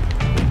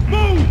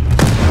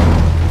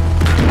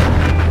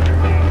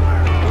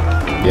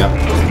 Yep.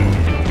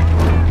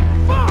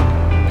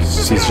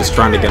 He's just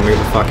trying to get me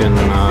the fucking,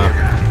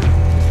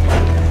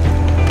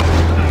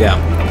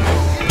 yeah.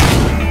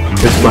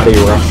 His buddy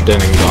rushed in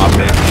and got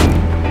me.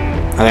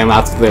 I think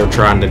that's what they were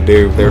trying to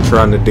do. They were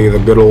trying to do the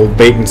good old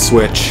bait and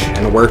switch,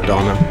 and it worked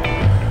on them.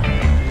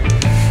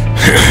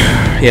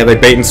 Yeah, they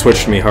bait and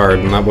switched me hard,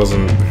 and that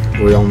wasn't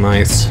real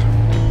nice. I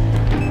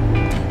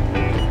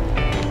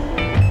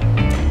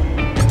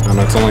don't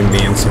know, it's only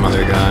me and some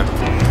other guy.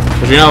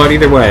 But you know what,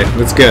 either way,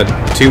 it's good.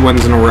 2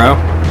 wins in a row.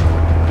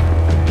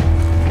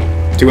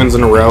 2 wins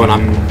in a row, and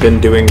I've been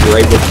doing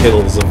great with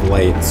kills of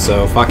late,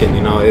 so fuck it,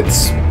 you know,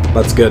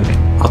 that's good.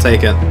 I'll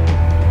take it.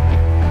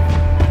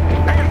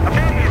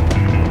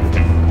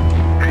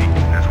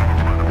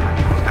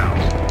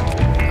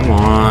 Come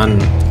on.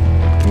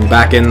 I'm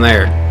back in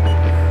there.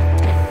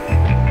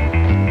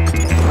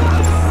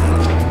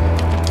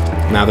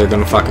 Now they're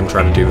gonna fucking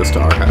try to do this to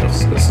our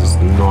house. This is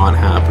not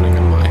happening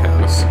in my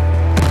house.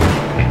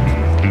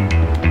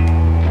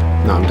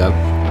 No, I'm dead.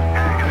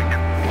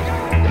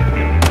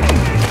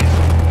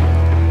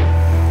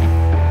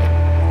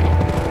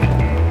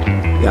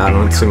 Yeah, I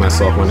don't see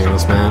myself winning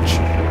this match.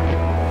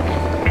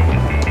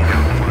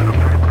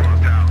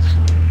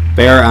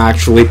 They are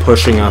actually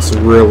pushing us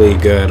really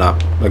good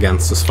up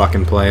against this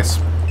fucking place.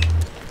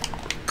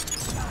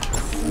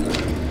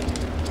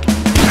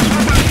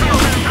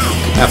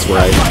 That's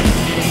right.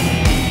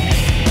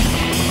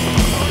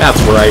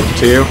 That's right,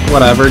 too.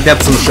 Whatever,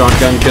 get some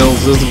shotgun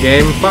kills this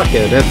game. Fuck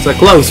it, it's a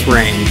close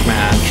range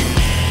match.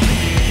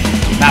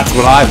 That's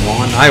what I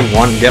want. I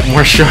want to get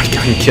more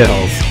shotgun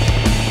kills.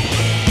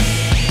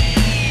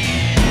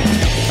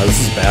 Oh,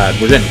 this is bad.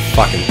 We're getting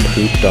fucking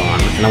pooped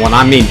on. And when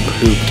I mean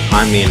pooped,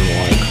 I mean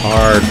like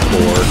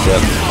hardcore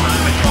just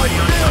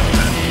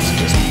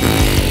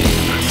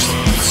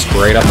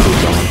straight up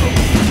pooped on.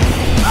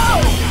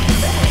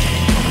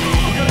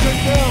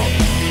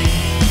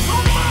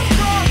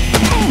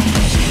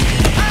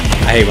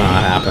 I hate when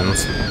that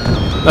happens.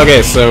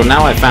 Okay, so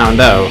now I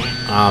found out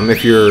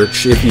if you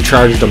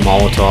charged a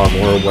Molotov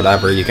or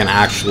whatever, you can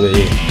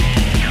actually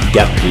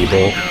get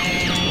people.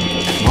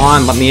 Come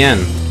on, let me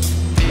in.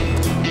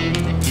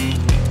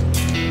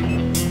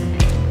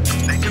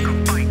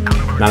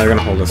 Now they're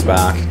gonna hold us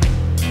back.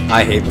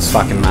 I hate this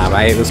fucking map.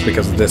 I hate this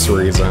because of this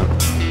reason.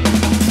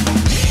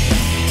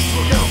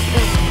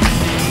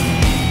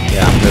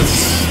 Yeah,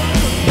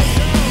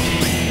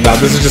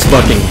 this is just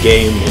fucking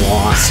game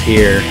loss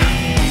here.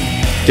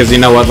 Because you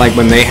know what, like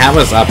when they have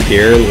us up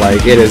here,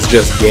 like it is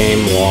just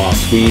game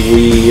loss.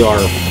 We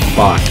are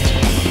fucked.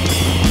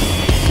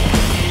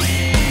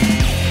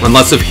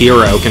 Unless if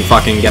Hero can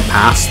fucking get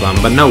past them,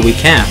 but no, we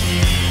can't.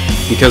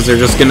 Because they're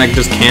just gonna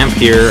camp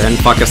here and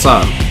fuck us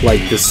up.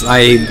 Like this,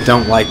 I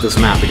don't like this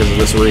map because of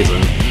this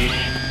reason.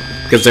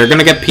 Because they're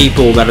gonna get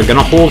people that are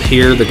gonna hold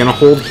here, they're gonna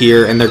hold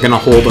here, and they're gonna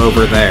hold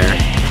over there.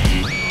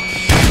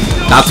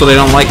 That's what I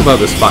don't like about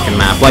this fucking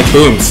map. Like,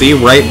 boom, see,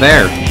 right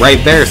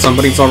there,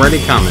 somebody's already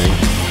coming.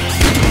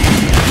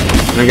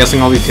 And I'm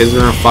guessing all these kids are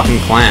in a fucking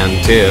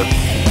clan, too.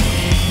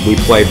 We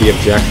played the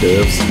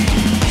objectives.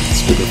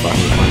 Stupid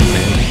fucking clan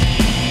name.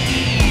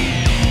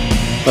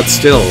 But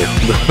still,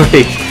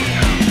 like...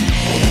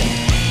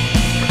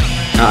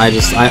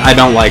 I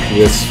don't like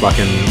this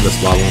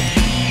level.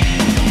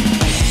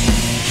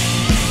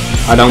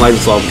 I don't like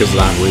this level because of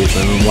that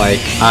reason.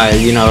 Like,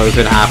 you know, if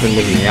it happened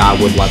with me, I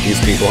would let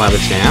these people have a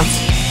chance.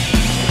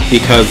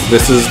 Because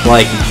this is,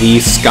 like,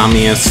 the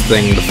scummiest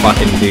thing to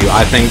fucking do.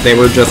 I think they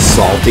were just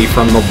salty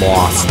from the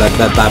loss, that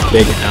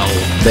big L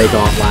they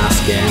got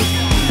last game.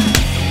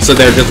 So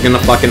they're just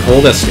gonna fucking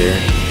hold us here.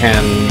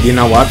 And you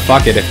know what?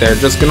 Fuck it. If they're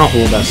just gonna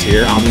hold us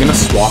here, I'm gonna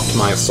swap to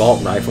my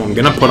assault rifle. I'm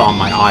gonna put on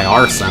my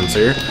IR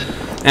sensor.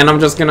 And I'm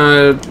just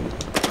gonna...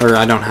 Or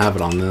I don't have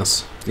it on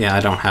this. Yeah,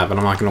 I don't have it.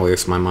 I'm not gonna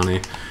waste my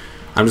money.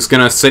 I'm just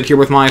gonna sit here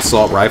with my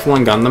assault rifle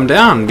and gun them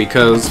down.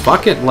 Because,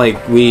 fuck it,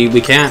 like, we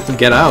can't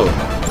get out.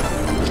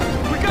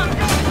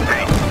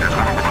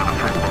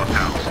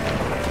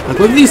 Like,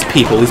 look at these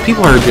people. These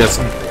people are just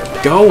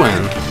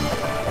going.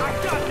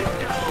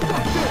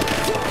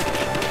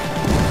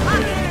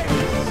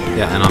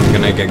 Yeah, and I'm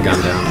gonna get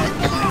gunned down.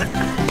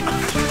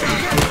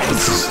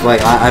 It's just,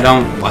 like, I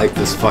don't like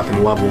this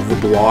fucking level. The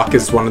block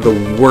is one of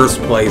the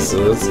worst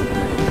places.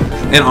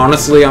 And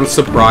honestly, I'm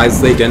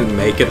surprised they didn't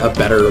make it a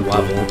better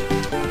level.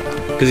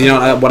 Because, you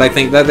know, what I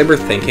think that they were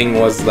thinking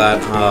was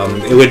that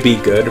it would be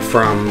good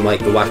from,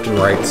 like, the left and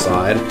right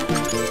side.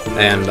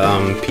 And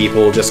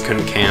people just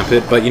couldn't camp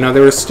it, but you know, they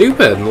were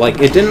stupid.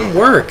 Like, it didn't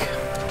work.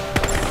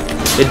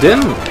 It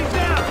didn't.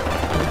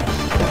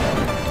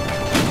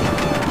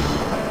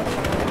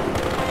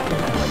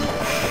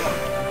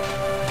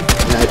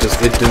 Yeah,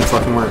 it didn't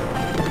fucking work.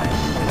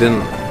 It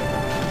didn't.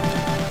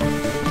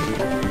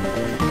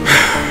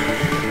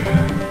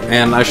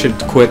 And I should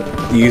quit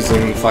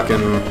using fucking...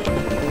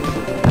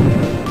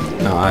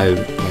 No,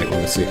 wait,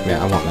 let me see.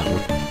 Yeah, I want that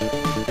one.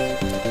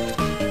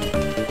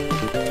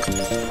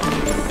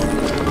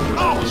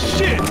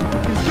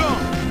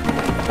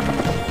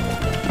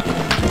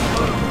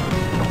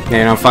 Yeah,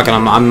 you know, fucking,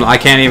 I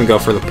can't even go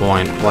for the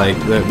point. Like,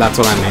 that's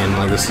what I mean.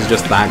 Like, this is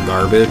just that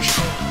garbage,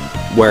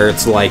 where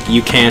it's like,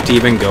 you can't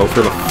even go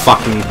for the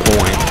fucking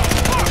point.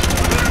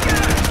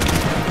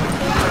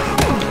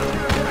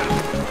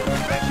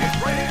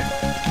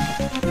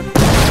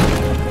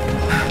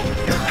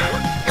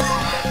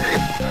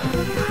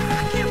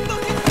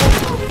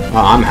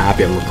 Oh, I'm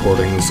happy I'm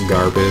recording this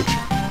garbage.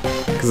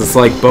 Because it's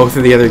like, both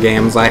of the other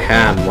games I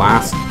had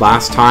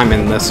last time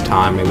and this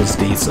time, it was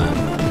decent.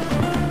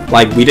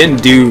 Like, we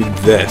didn't do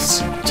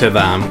this to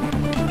them.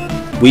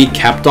 We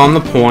kept on the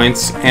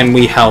points, and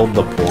we held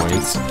the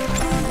points.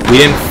 We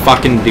didn't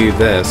fucking do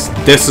this.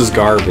 This is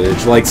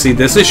garbage. Like, see,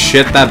 this is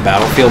shit that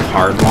Battlefield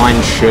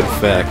Hardline should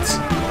fix.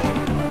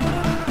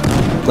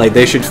 Like,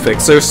 they should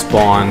fix their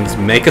spawns,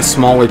 make a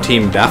smaller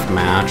team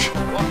deathmatch,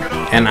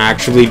 and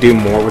actually do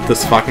more with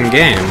this fucking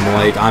game.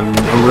 Like, I'm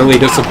really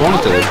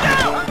disappointed.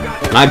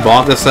 And I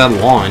bought this at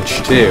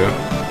launch, too.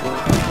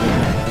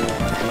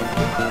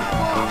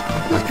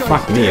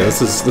 Fuck me,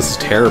 this is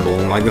terrible.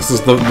 Like, this is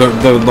the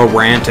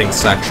ranting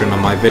section of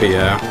my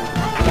video.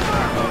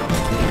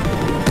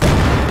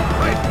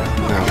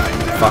 No,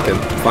 fuck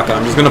it,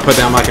 I'm just gonna put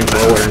down my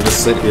controller and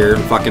just sit here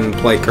and fucking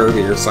play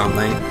Kirby or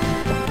something.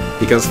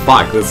 Because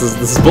fuck, this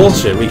is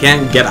bullshit. We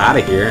can't get out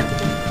of here.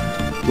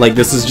 Like,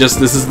 this is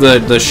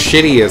the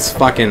shittiest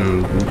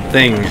fucking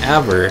thing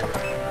ever.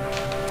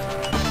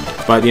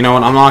 But you know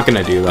what, I'm not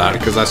gonna do that,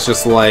 because that's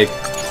just like,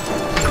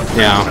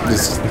 yeah,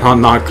 just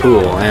not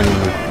cool, and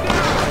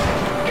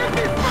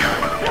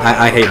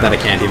I hate that I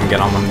can't even get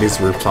on one of these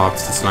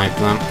rooftops to snipe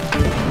them.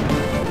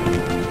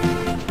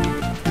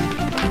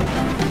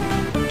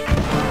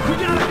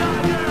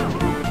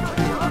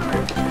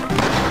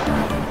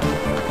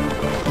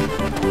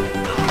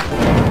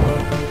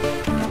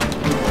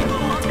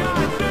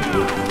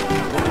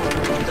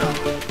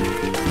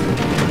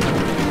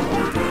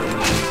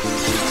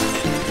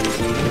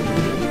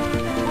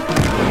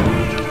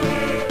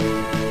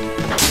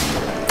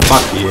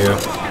 Fuck you.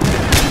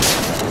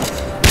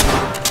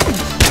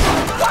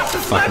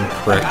 Fucking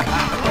prick.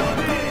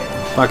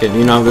 Fuck it,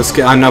 you know, this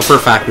kid, I know for a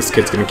fact this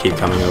kid's gonna keep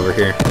coming over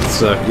here.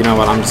 So, you know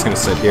what, I'm just gonna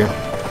sit here.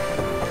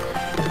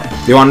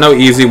 You wanna know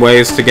easy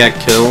ways to get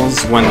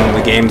kills when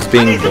the game's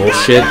being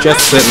bullshit?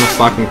 Just sit in the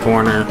fucking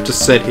corner.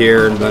 Just sit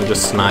here and then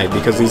just snipe,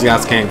 because these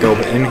guys can't go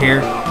in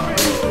here.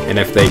 And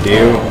if they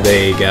do,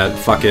 they get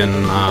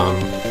fucking,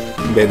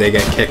 they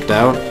get kicked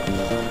out.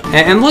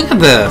 And look at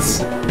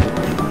this!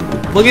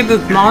 Look at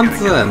this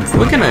nonsense!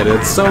 Look at it,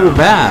 it's so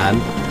bad!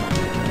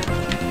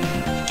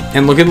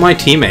 And look at my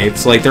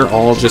teammates, like, they're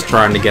all just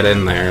trying to get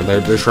in there.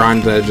 They're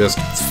trying to just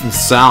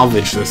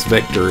salvage this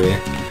victory.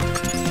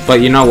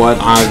 But you know what?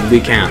 We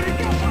can't.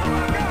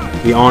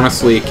 We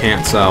honestly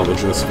can't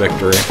salvage this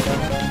victory.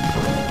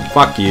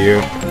 Fuck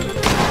you.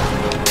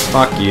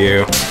 Fuck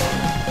you.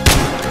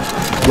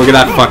 Look at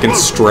that fucking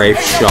strafe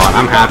shot.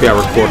 I'm happy I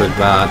recorded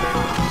that.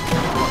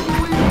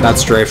 That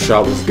strafe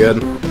shot was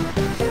good.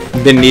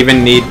 Didn't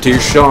even need 2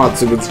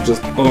 shots. It was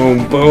just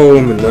boom,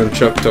 boom, and then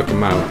Chuck took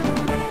him out.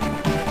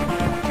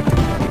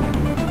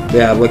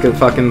 Yeah, look at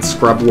fucking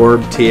Scrub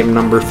Lord team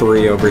number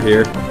 3 over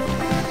here.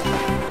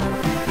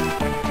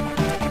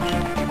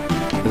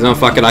 No,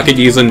 fuck it, I could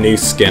use a new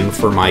skin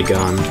for my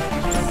gun.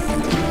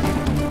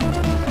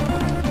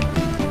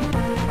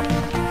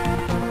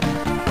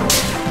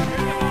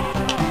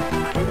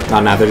 Oh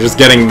no, they're just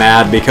getting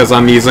mad because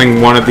I'm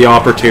using one of the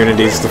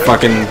opportunities to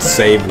fucking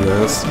save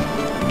this.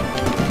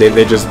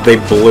 They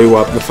blew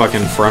up the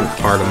fucking front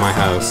part of my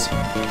house.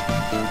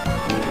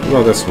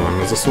 What about this one?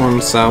 Is this one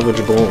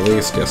salvageable at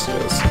least? Yes, it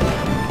is.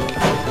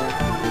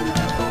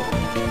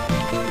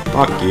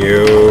 Fuck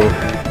you.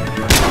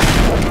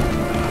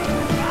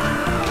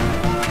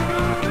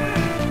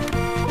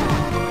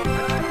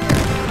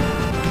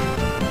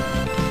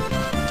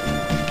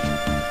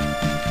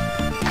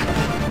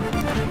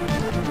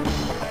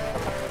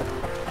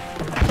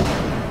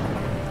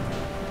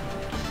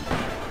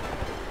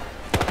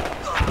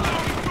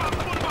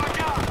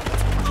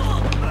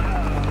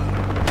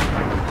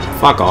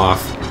 Fuck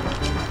off.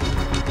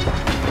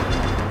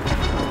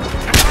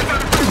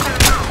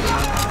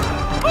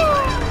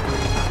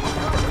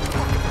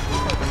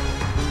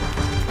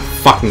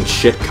 Fucking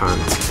shit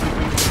cunts.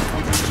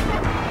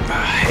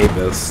 I hate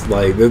this.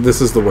 Like,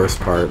 this is the worst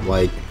part.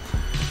 Like,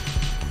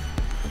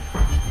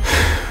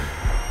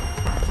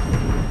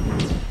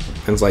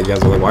 and it's like, you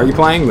guys are like, why are you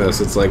playing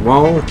this? It's like,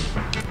 well,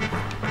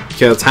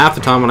 because half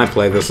the time when I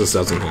play this, this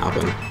doesn't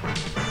happen.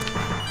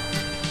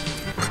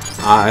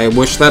 I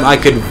wish that I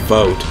could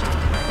vote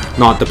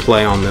not to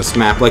play on this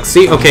map. Like,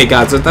 see, okay,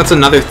 guys, that's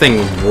another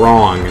thing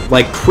wrong.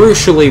 Like,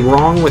 crucially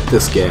wrong with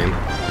this game.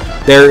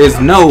 There is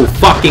no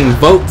fucking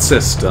vote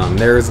system.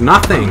 There is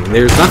nothing.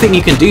 There's nothing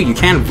you can do. You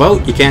can't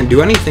vote. You can't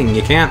do anything.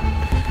 You can't...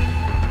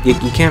 You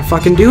can't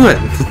fucking do it.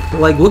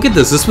 Like, look at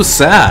this. This was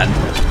sad.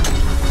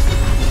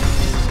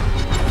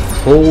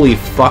 Holy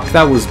fuck,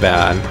 that was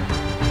bad.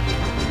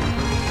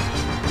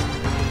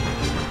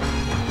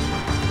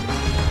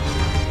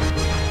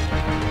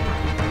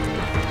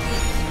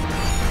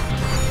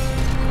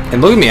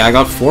 And look at me, I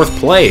got 4th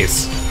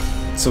place.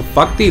 So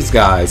fuck these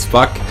guys.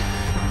 Fuck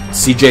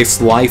CJ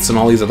Slice and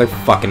all these other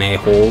fucking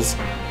a-holes.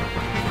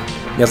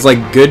 It's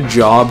like, good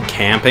job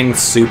camping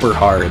super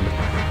hard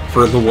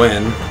for the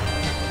win.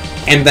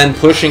 And then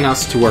pushing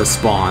us to our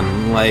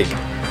spawn. Like,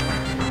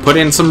 put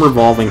in some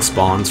revolving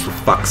spawns for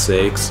fuck's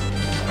sakes.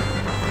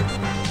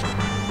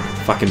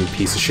 Fucking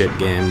piece of shit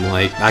game.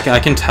 Like, I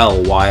can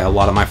tell why a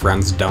lot of my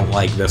friends don't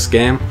like this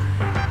game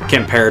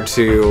compared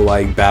to,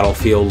 like,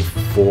 Battlefield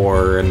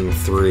 4 and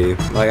 3.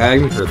 Like, I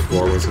even heard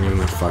 4 wasn't even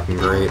that fucking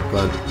great,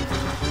 but...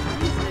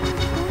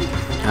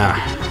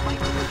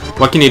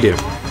 what can you do?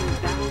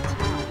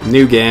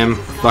 New game,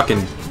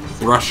 fucking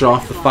rush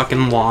off the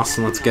fucking loss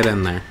and let's get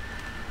in there.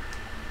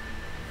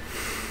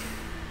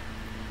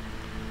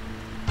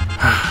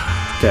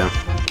 Okay,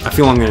 I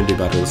feel I'm gonna do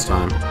better this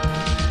time.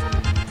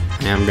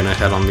 I am gonna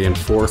head on the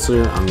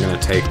Enforcer. I'm gonna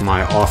take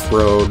my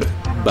off-road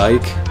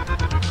bike.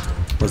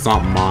 Well, it's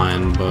not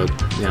mine, but,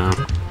 you know,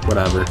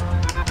 whatever.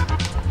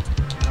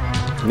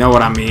 You know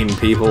what I mean,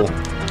 people.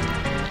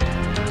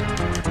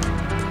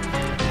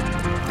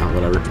 Oh,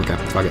 whatever. Okay,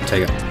 fuck it,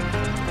 take it.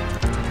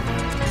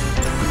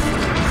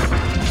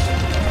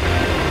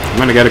 I'm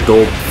gonna get a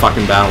gold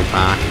fucking battle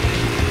pack.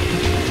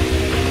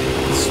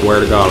 I swear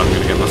to God, I'm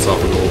gonna get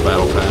myself a gold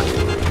battle pack.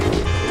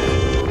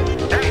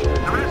 Hey,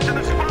 the rest of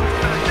the squad's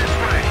back this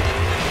way.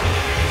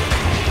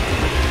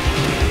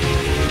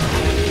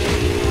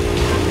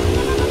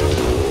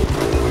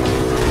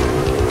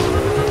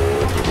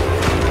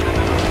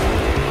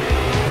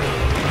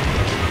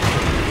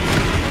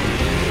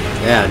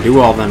 Yeah, do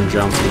all them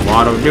jumps.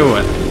 Lotto, do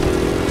it.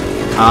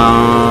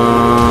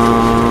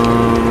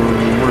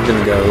 We're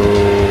gonna go...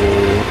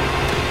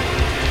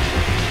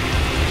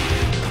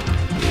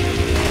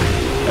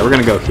 Yeah, we're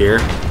gonna go here.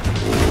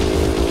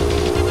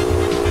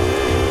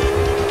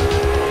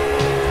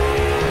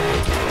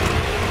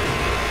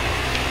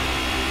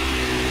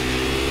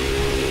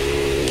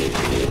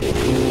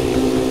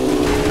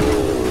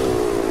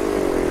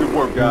 Good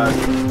work, guys.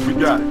 We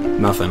got it.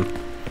 Nothing.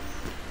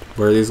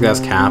 Where are these guys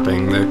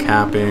capping? They're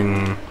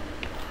capping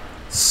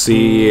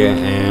C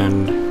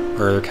and...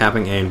 or they're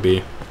capping A and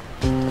B.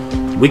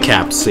 We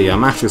capped C.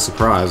 I'm actually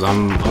surprised.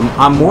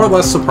 I'm more or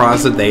less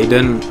surprised that they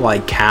didn't,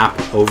 like, cap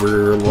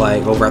over at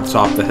the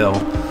top of the hill.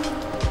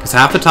 Because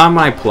half the time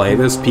when I play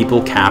this,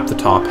 people cap the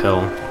top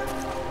hill.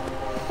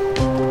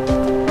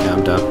 Yeah,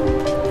 I'm done.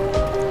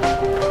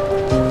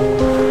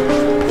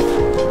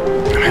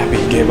 I'm happy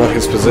he gave up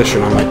his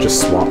position. I might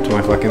just swap to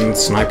my fucking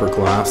sniper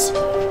class.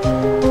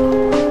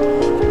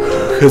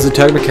 Because a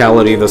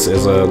technicality, this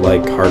is a,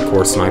 like,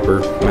 hardcore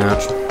sniper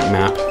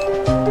map.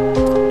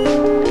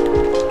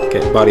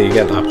 Okay, buddy, you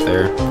get up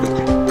there.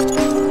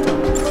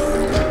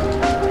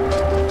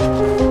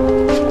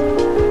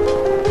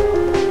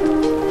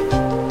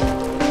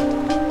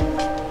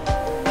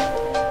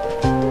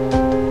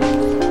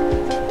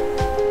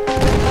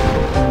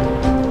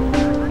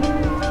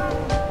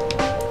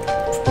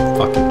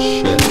 Fucking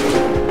shit.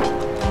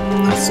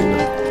 I see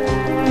that.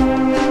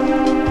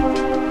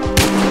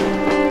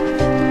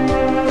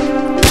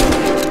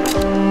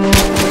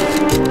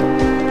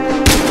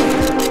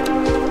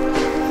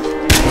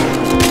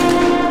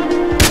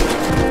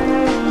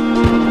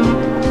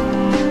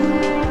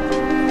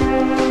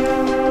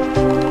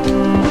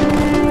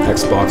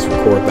 Xbox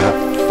record that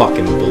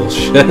fucking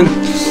bullshit.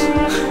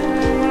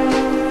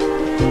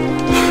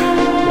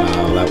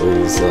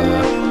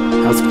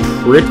 That's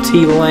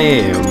pretty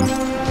lame.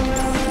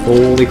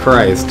 Holy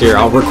Christ. Here,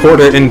 I'll record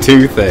it in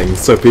 2 things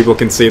so people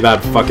can see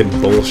that fucking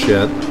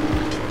bullshit.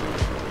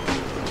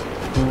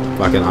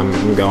 Fucking,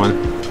 I'm going.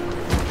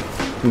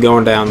 I'm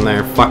going down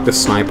there. Fuck the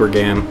sniper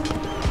game.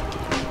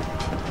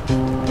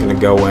 Gonna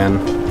go in.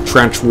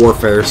 Trench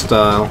warfare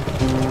style.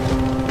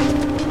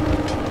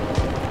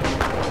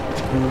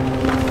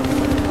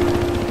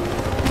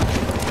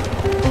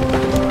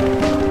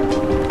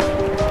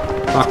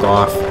 Fuck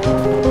off.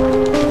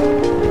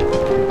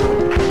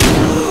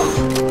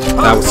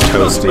 That was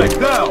toasty.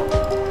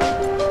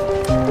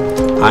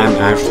 I am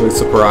actually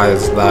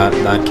surprised that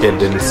that kid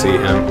didn't see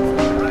him.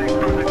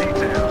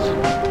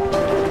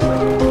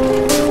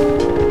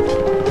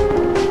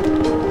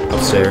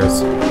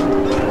 Upstairs.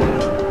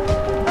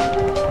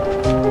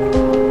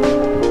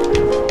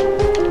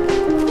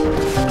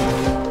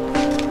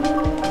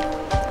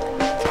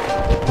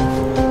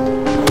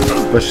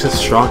 Wish this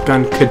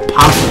shotgun could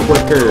pump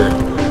quicker.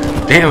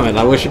 Damn it,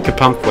 I wish it could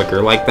pump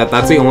quicker. Like,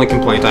 that's the only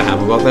complaint I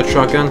have about that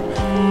shotgun.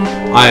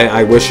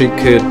 I wish it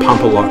could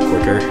pump a lot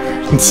quicker.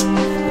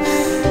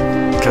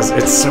 Because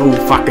it's so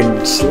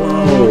fucking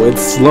slow.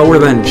 It's slower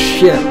than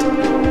shit.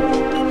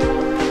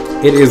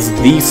 It is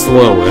the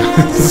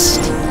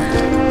slowest.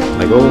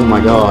 Like, oh my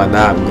god,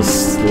 that was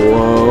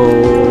slow.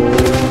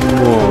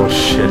 Oh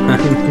shit.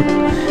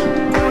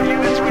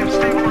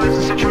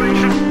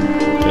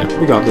 Okay,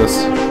 we got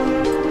this.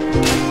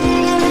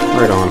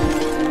 Right on.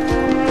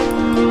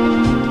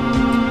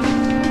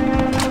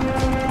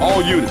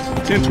 All units,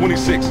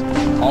 1026.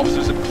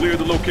 Officers have cleared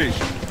the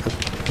location.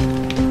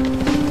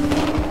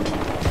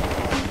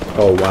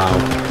 Oh wow.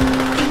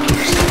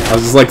 I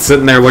was just like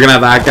sitting there looking at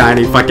that guy and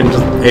he fucking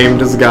just aimed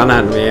his gun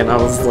at me and I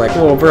was like,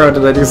 oh bro,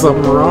 did I do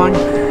something wrong?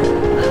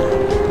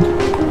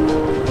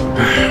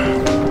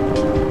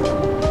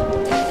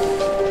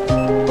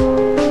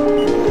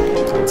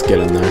 Let's get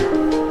in there.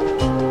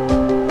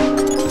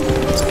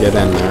 Let's get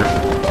in there.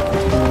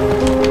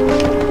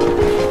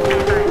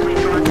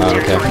 Oh,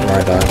 okay, where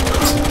I died.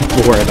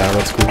 Where I died,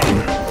 that's cool.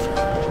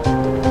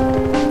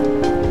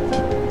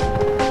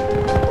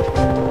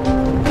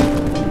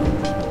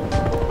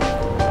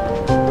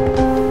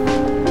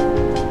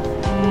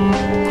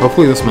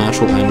 Hopefully this match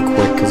will end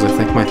quick, because I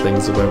think my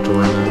thing's about to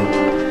run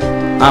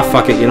out. Ah,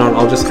 fuck it, you know what,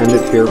 I'll just end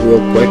it here real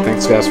quick.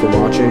 Thanks guys for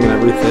watching and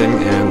everything,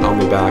 and I'll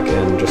be back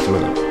in just a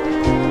minute.